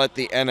don't let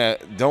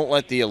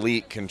the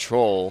elite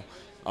control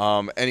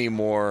any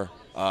more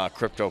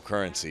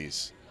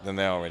cryptocurrencies than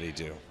they already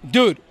do.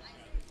 Dude,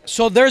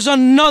 so there's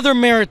another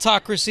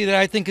meritocracy that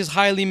I think is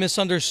highly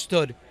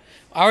misunderstood.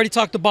 I already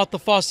talked about the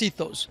false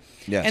ethos.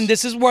 Yes. And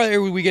this is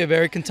where we get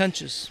very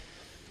contentious.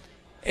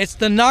 It's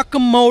the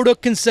Nakamoto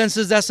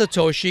consensus that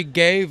Satoshi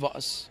gave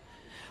us,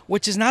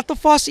 which is not the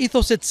false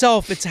ethos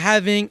itself. It's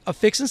having a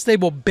fixed and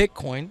stable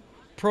Bitcoin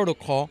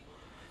protocol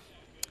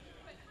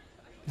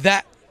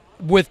that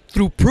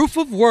through proof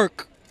of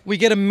work, we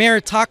get a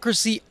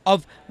meritocracy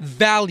of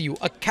value,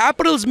 a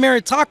capitalist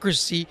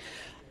meritocracy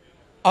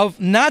of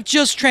not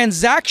just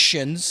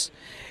transactions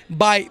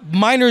by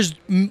miners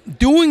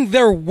doing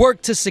their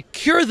work to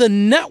secure the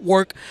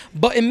network,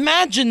 but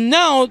imagine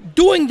now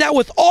doing that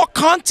with all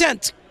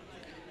content.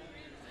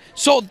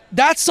 So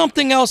that's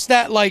something else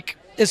that like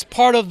is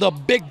part of the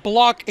big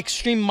block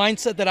extreme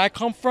mindset that I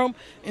come from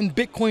in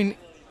Bitcoin,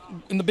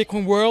 in the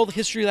Bitcoin world,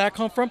 history that I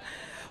come from.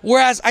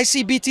 Whereas I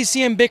see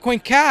BTC and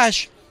Bitcoin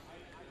Cash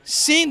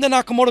seeing the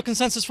Nakamoto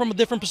consensus from a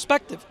different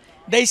perspective.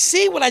 They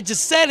see what I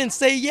just said and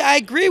say, yeah, I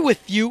agree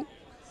with you.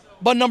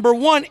 But number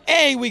one,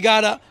 A, we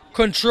got to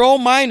control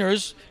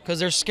miners because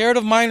they're scared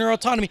of miner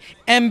autonomy.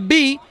 And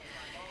B,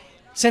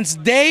 since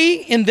they,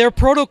 in their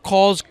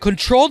protocols,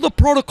 control the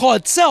protocol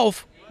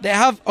itself, they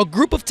have a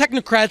group of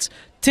technocrats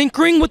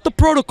tinkering with the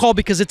protocol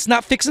because it's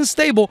not fixed and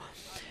stable.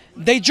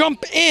 They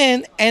jump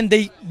in and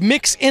they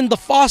mix in the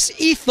false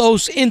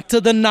ethos into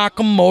the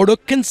Nakamoto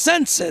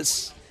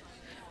consensus.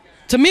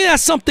 To me,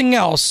 that's something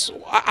else.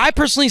 I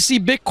personally see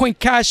Bitcoin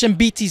Cash and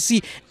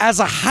BTC as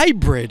a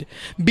hybrid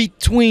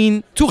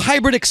between two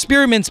hybrid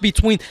experiments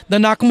between the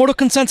Nakamoto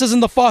consensus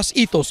and the false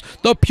ethos.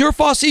 The pure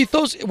false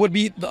ethos would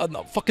be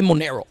the fucking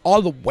Monero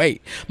all the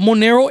way.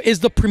 Monero is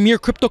the premier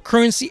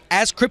cryptocurrency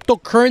as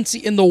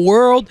cryptocurrency in the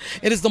world.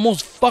 It is the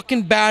most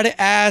fucking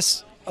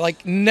badass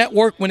like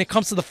network when it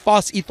comes to the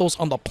false ethos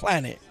on the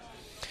planet.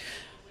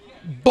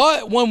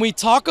 But when we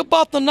talk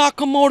about the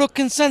Nakamoto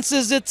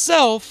consensus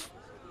itself,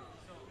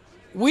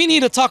 we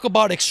need to talk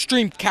about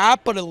extreme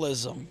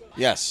capitalism.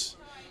 Yes.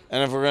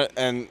 And if we're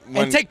and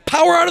take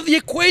power out of the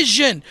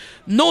equation.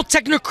 No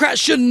technocrat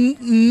should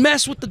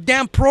mess with the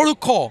damn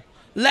protocol.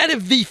 Let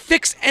it be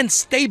fixed and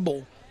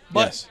stable.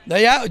 But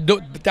yeah,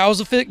 that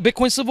was a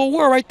Bitcoin civil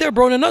war right there,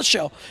 bro, in a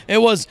nutshell. It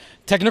was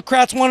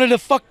technocrats wanted to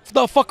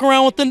fuck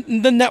around with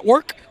the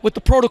network, with the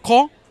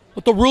protocol,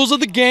 with the rules of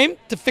the game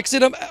to fix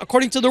it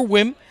according to their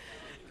whim.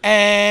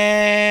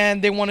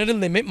 And they wanted to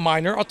limit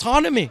miner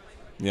autonomy.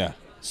 Yeah.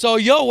 So,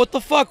 yo, what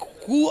the fuck?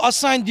 Who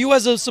assigned you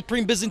as a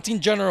Supreme Byzantine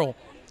General?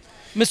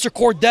 Mr.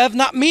 Core Dev,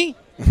 not me.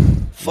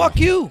 Fuck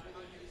you.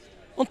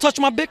 Don't touch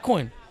my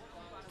Bitcoin.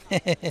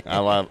 I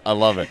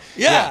love it.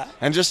 Yeah.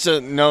 And just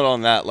to note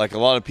on that, like a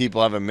lot of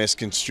people have a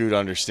misconstrued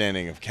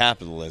understanding of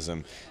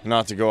capitalism.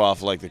 Not to go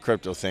off like the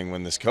crypto thing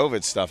when this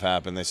COVID stuff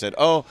happened. They said,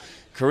 oh,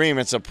 Kareem,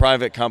 it's a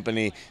private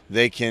company.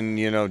 They can,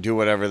 you know, do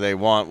whatever they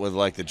want with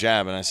like the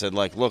jab. And I said,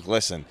 like, look,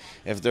 listen,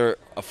 if they're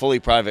a fully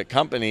private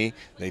company,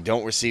 they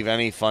don't receive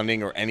any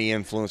funding or any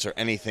influence or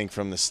anything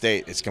from the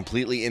state. It's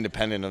completely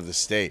independent of the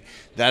state.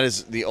 That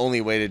is the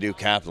only way to do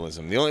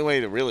capitalism. The only way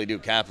to really do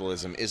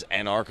capitalism is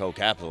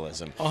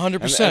anarcho-capitalism.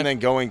 100%. And then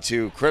going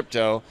to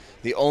crypto,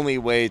 the only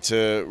way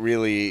to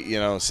really, you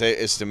know, say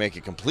is to make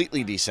it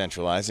completely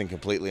decentralized and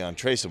completely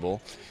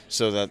untraceable,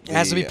 so that it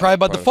has to be private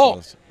by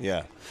default.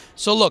 Yeah.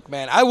 So look,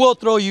 man, I will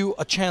throw you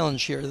a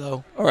challenge here,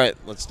 though. All right,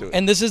 let's do it.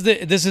 And this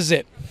is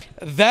it.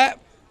 That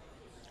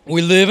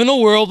we live in a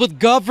world with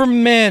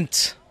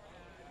government.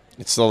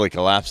 It's slowly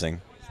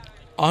collapsing.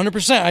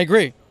 100%, I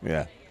agree.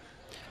 Yeah.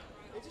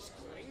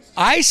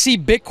 I see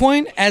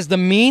Bitcoin as the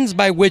means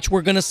by which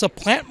we're going to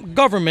supplant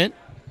government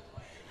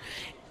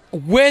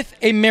with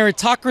a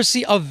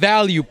meritocracy of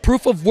value,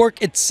 proof of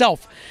work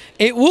itself.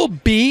 It will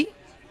be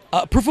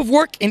proof of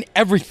work in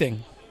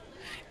everything.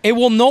 It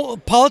will know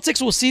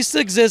politics will cease to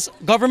exist,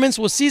 governments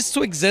will cease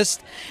to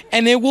exist,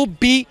 and it will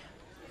be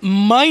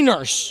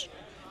miners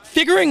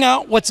figuring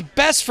out what's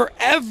best for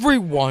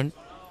everyone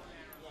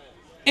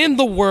in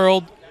the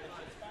world,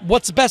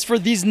 what's best for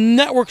these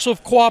networks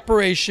of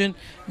cooperation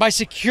by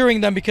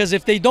securing them. Because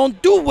if they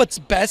don't do what's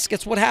best,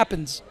 guess what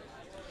happens?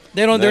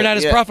 They're not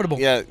as profitable.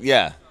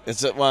 Yeah.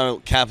 It's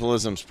well,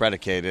 capitalism's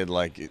predicated,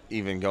 like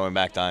even going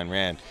back to Ayn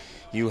Rand.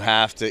 You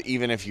have to,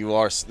 even if you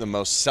are the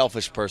most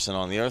selfish person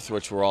on the earth,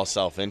 which we're all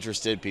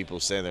self-interested, people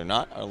say they're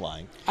not, are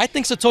lying. I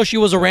think Satoshi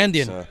was a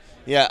Randian. So,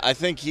 yeah, I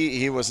think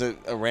he was a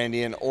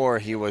Randian, or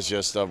he was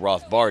just a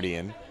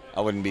Rothbardian.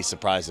 I wouldn't be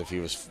surprised if he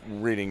was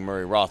reading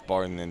Murray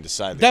Rothbard and then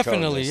decided to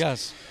Definitely, code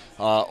this. yes.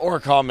 Or a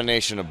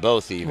combination of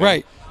both even.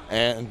 Right.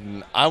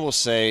 And I will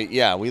say,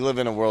 yeah, we live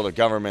in a world of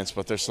governments,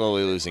 but they're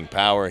slowly losing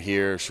power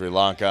here, Sri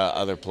Lanka,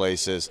 other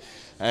places.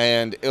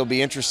 And it'll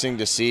be interesting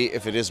to see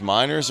if it is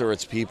miners or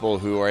it's people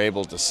who are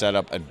able to set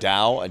up a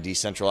DAO, a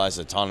decentralized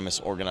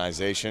autonomous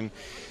organization.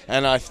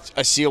 And I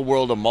see a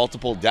world of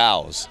multiple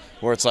DAOs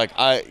where it's like,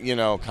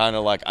 kind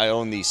of like I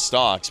own these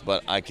stocks,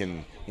 but I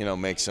can,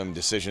 make some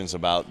decisions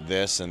about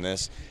this and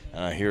this.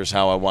 Here's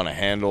how I want to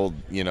handle,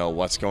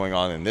 what's going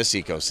on in this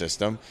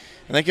ecosystem.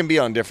 And they can be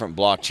on different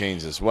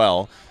blockchains as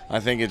well. I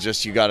think it's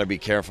just you got to be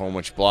careful on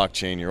which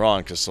blockchain you're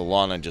on, because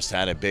Solana just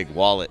had a big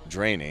wallet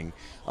draining.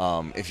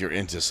 If you're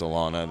into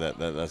Solana,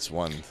 that's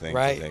one thing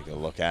to take a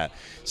look at.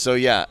 So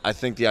yeah, I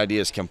think the idea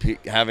is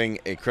having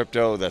a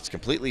crypto that's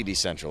completely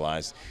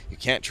decentralized. You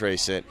can't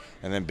trace it,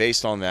 and then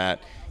based on that,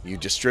 you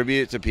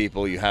distribute it to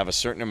people. You have a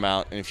certain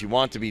amount, and if you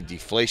want to be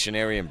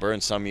deflationary and burn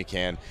some, you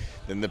can.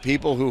 Then the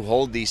people who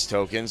hold these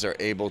tokens are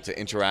able to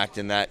interact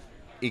in that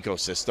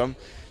ecosystem.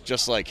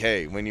 Just like,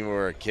 hey, when you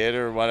were a kid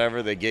or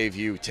whatever, they gave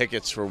you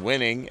tickets for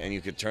winning, and you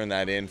could turn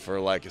that in for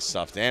like a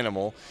stuffed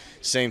animal.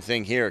 Same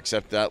thing here,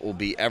 except that will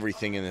be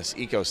everything in this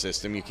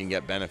ecosystem. You can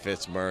get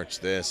benefits, merch,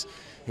 this,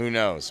 who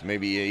knows,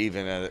 maybe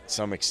even at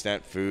some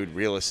extent food,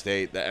 real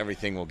estate, that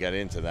everything will get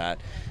into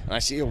that. And I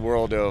see a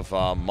world of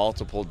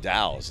multiple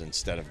DAOs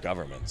instead of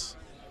governments,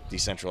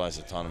 decentralized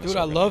autonomous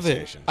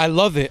organizations. I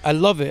love it.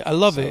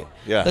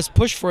 Yeah. Let's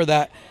push for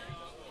that.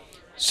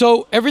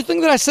 So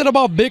everything that I said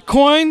about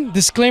Bitcoin,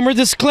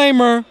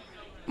 disclaimer,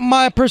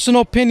 my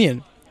personal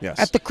opinion. Yes.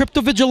 At the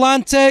Crypto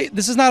Vigilante,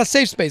 this is not a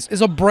safe space.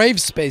 It's a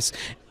brave space.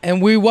 And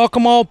we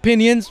welcome all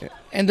opinions,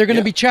 and they're going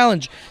to be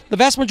challenged. The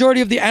vast majority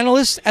of the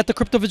analysts at the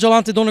Crypto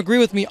Vigilante don't agree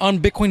with me on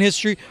Bitcoin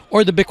history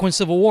or the Bitcoin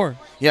Civil War.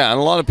 Yeah, and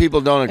a lot of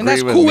people don't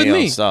agree with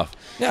me on stuff.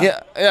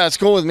 Yeah, it's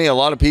cool with me. A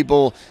lot of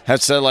people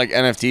have said like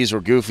NFTs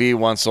were goofy,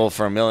 one sold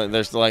for $1 million.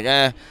 They're still like,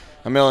 $1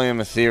 million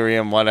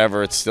Ethereum,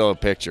 whatever. It's still a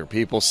picture.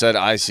 People said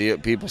I see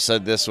it. People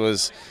said this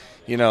was,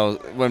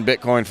 when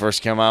Bitcoin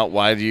first came out,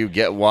 why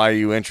are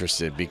you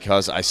interested?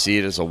 Because I see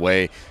it as a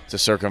way to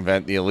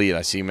circumvent the elite.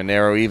 I see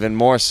Monero even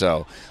more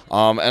so.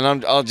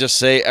 And I'll just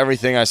say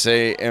everything I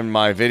say in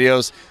my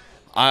videos.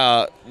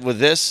 With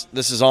this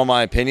is all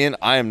my opinion.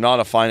 I am not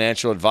a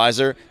financial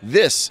advisor.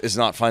 This is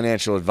not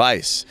financial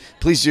advice.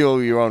 Please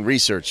do your own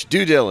research,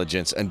 due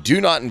diligence, and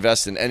do not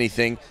invest in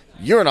anything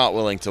you're not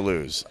willing to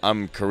lose.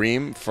 I'm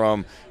Kareem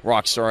from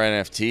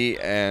Rockstar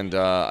NFT, and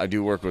I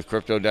do work with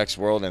CryptoDex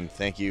World, and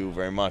thank you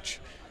very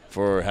much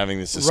for having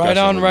this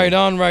discussion. Right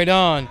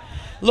on.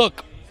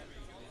 Look,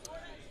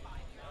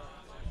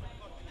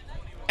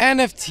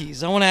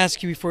 NFTs. I want to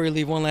ask you before you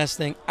leave one last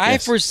thing. Yes. I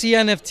foresee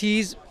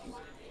NFTs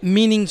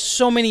meaning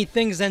so many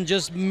things than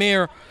just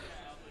mere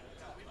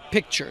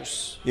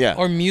pictures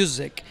or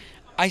music.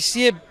 I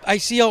see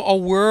a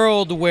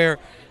world where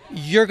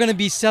you're going to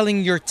be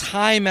selling your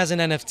time as an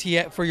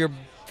NFT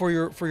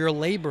for your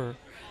labor.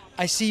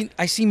 I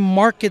see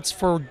markets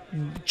for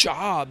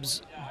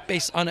jobs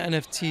based on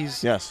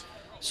NFTs. Yes.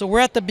 So we're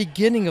at the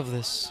beginning of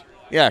this.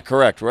 Yeah,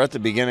 correct. We're at the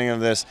beginning of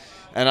this.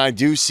 And I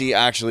do see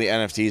actually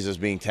NFTs as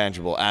being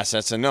tangible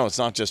assets. And no, it's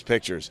not just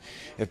pictures.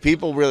 If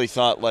people really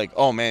thought like,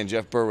 oh man,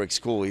 Jeff Berwick's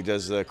cool. He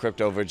does the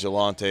Crypto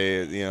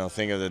Vigilante,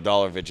 thing of the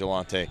dollar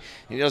vigilante.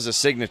 He does a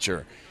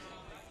signature.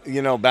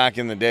 Back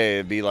in the day,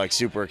 it'd be like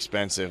super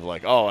expensive.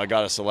 Like, oh, I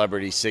got a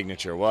celebrity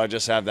signature. Well, I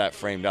just have that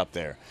framed up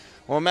there.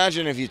 Well,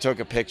 imagine if you took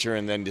a picture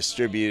and then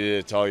distributed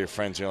it to all your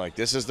friends. You're like,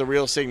 this is the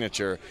real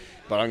signature,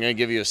 but I'm going to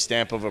give you a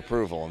stamp of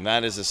approval. And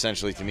that is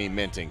essentially, to me,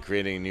 minting,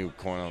 creating a new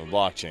coin on the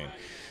blockchain.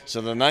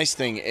 So the nice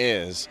thing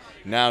is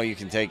now you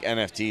can take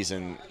NFTs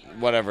and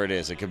whatever it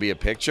is. It could be a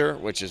picture,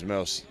 which is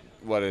most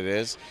what it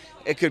is.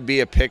 It could be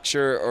a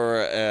picture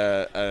or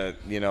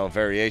a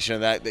variation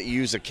of that you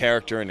use a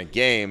character in a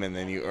game and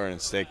then you earn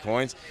and stake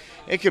coins.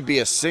 It could be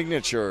a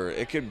signature.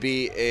 It could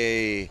be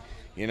a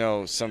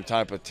some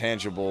type of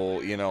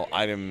tangible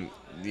item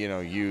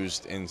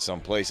used in some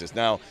places.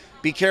 Now,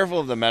 be careful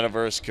of the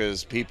metaverse,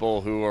 because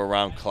people who are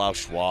around Klaus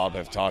Schwab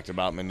have talked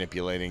about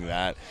manipulating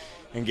that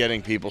and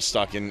getting people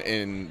stuck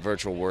in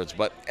virtual worlds.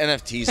 But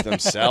NFTs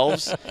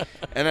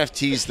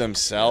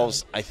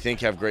themselves, I think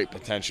have great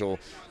potential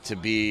to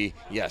be,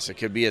 yes, it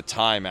could be a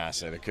time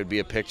asset, it could be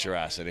a picture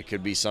asset, it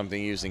could be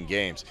something used in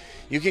games.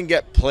 You can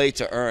get play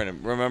to earn.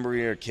 And remember,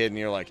 you're a kid and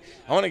you're like,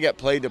 I want to get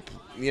played to,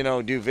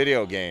 do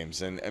video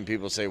games. And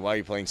people say, why are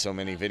you playing so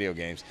many video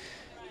games?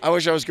 I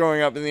wish I was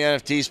growing up in the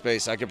NFT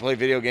space. I could play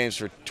video games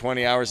for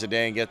 20 hours a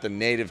day and get the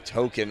native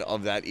token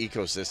of that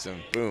ecosystem.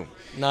 Boom.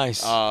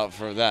 Nice.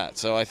 For that.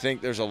 So I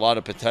think there's a lot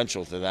of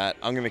potential to that.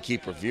 I'm going to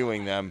keep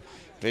reviewing them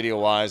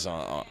video-wise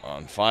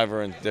on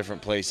Fiverr and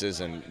different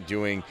places, and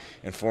doing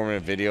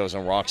informative videos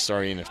on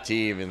Rockstar NFT,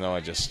 even though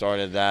I just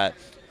started that.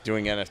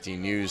 Doing NFT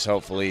news,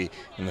 hopefully,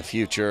 in the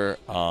future.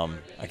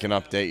 I can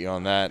update you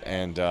on that,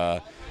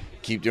 and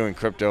keep doing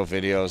crypto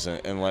videos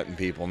and letting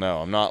people know.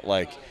 I'm not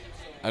like...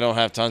 I don't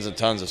have tons and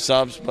tons of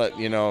subs, but,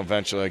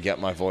 eventually I get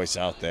my voice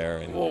out there.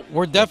 And well,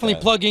 we're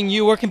definitely plugging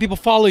you. Where can people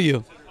follow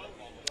you?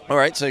 All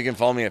right, so you can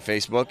follow me at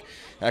Facebook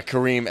at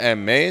Kareem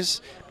M.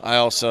 Maize. I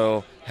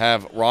also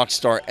have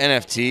Rockstar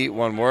NFT,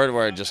 one word,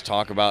 where I just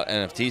talk about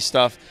NFT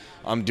stuff.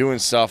 I'm doing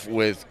stuff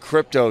with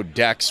Crypto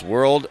Dex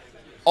World,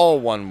 all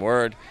one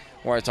word,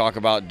 where I talk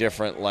about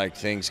different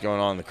things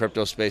going on in the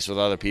crypto space with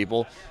other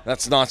people.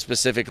 That's not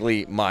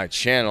specifically my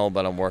channel,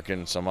 but I'm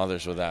working some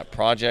others with that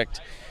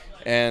project.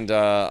 And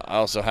I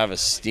also have a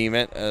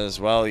Steemit as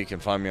well. You can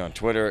find me on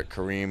Twitter at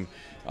Kareem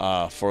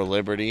for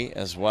Liberty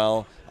as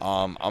well.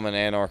 I'm an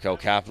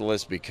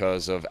anarcho-capitalist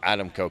because of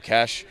Adam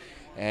Kokesh,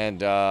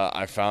 and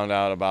I found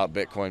out about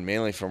Bitcoin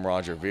mainly from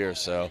Roger Ver.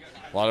 So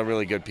a lot of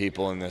really good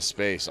people in this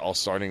space, all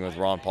starting with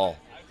Ron Paul.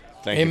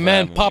 Thank you.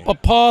 Amen. Papa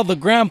Paul, the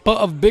grandpa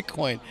of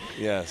Bitcoin.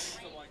 Yes.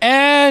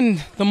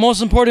 And the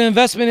most important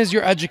investment is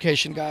your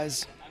education,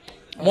 guys.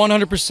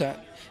 100%.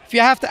 If you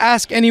have to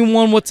ask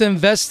anyone what to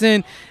invest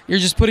in, you're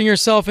just putting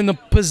yourself in the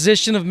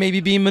position of maybe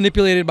being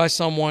manipulated by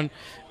someone.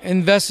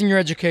 Invest in your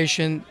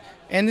education,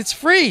 and it's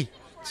free.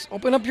 Just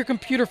open up your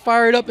computer,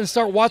 fire it up, and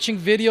start watching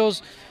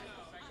videos.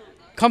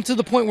 Come to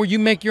the point where you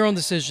make your own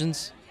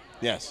decisions.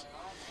 Yes.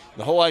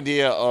 The whole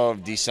idea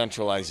of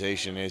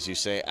decentralization is, you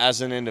say,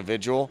 as an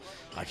individual,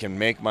 I can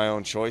make my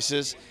own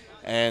choices,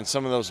 and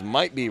some of those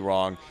might be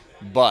wrong,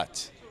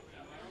 but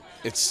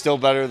it's still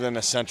better than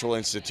a central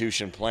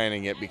institution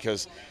planning it,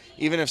 because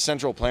even if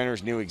central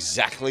planners knew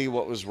exactly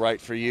what was right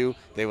for you,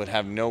 they would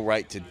have no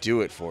right to do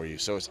it for you.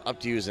 So it's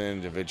up to you as an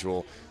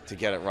individual to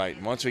get it right.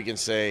 And once we can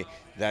say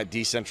that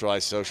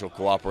decentralized social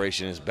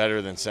cooperation is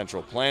better than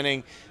central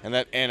planning, and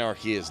that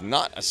anarchy is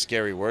not a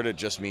scary word, it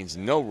just means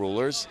no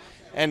rulers,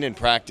 and in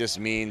practice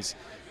means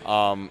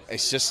a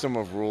system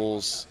of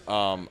rules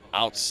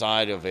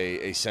outside of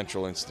a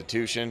central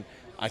institution,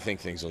 I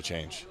think things will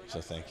change. So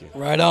thank you.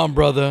 Right on,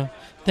 brother.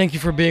 Thank you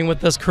for being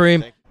with us,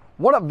 Kareem.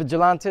 What up,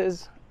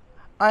 Vigilantes?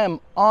 I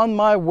am on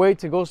my way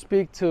to go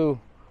speak to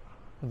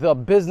the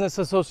business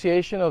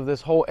association of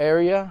this whole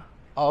area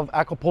of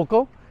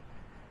Acapulco,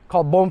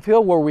 called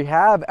Bonefield, where we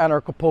have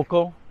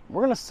Anarchapulco.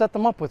 We're gonna set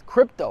them up with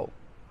crypto.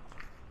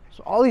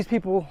 So all these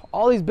people,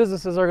 all these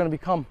businesses are gonna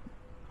become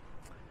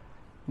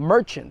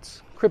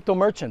merchants, crypto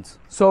merchants.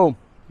 So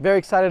very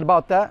excited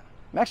about that.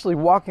 I'm actually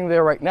walking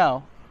there right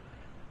now.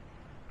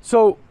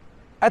 So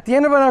at the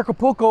end of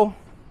Anarchapulco,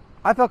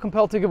 I felt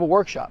compelled to give a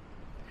workshop.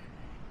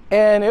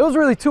 And it was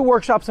really two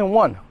workshops in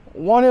one.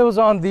 One, it was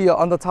on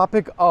the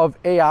topic of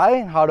AI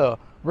and how to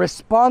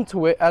respond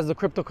to it as the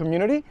crypto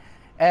community.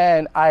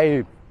 And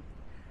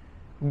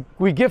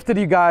we gifted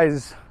you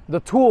guys the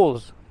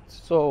tools,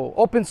 so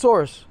open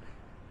source,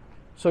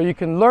 so you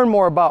can learn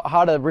more about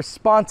how to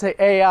respond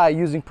to AI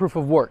using proof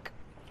of work.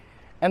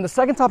 And the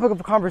second topic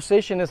of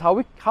conversation is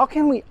how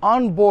can we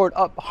onboard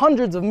up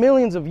hundreds of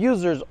millions of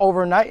users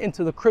overnight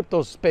into the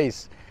crypto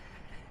space?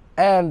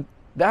 And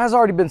that has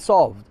already been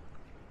solved.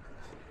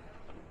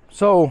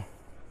 So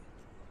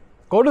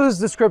go to this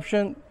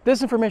description.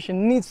 This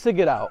information needs to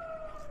get out.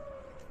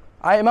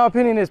 In my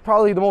opinion, is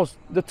probably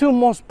the two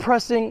most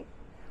pressing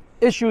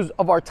issues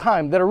of our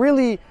time that are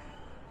really,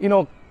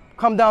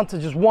 come down to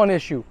just one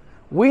issue.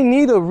 We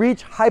need to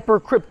reach hyper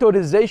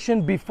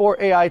cryptodization before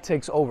AI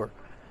takes over.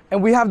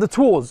 And we have the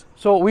tools.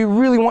 So we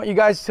really want you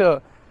guys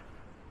to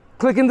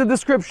click in the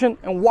description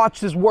and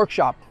watch this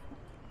workshop.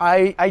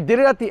 I did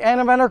it at the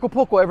end of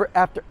Anarchapulco.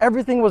 After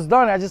everything was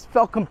done, I just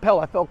felt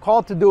compelled. I felt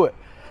called to do it.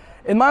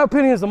 In my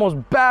opinion, it's the most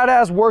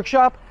badass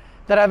workshop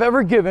that I've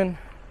ever given,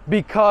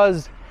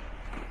 because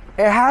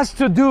it has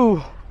to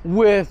do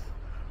with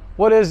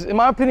what is, in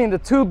my opinion, the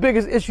two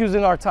biggest issues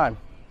in our time: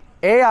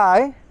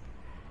 AI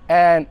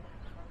and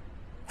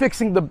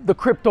fixing the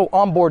crypto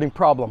onboarding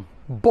problem.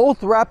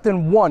 Both wrapped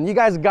in one. You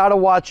guys gotta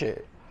watch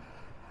it.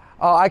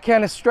 I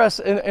can't stress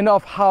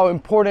enough how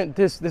important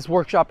this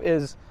workshop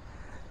is.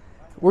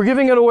 We're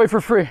giving it away for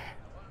free.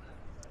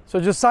 So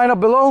just sign up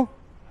below,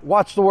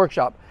 watch the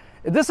workshop.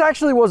 This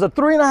actually was a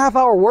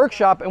 3.5-hour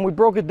workshop, and we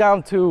broke it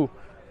down to,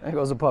 there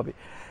goes a puppy.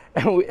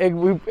 And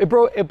it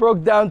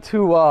broke down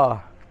to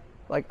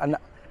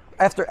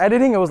after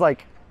editing, it was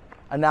like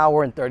an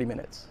hour and 30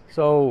 minutes.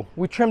 So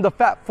we trimmed the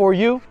fat for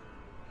you,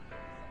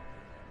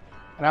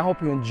 and I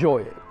hope you enjoy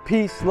it.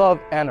 Peace, love,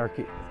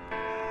 anarchy.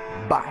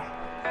 Bye.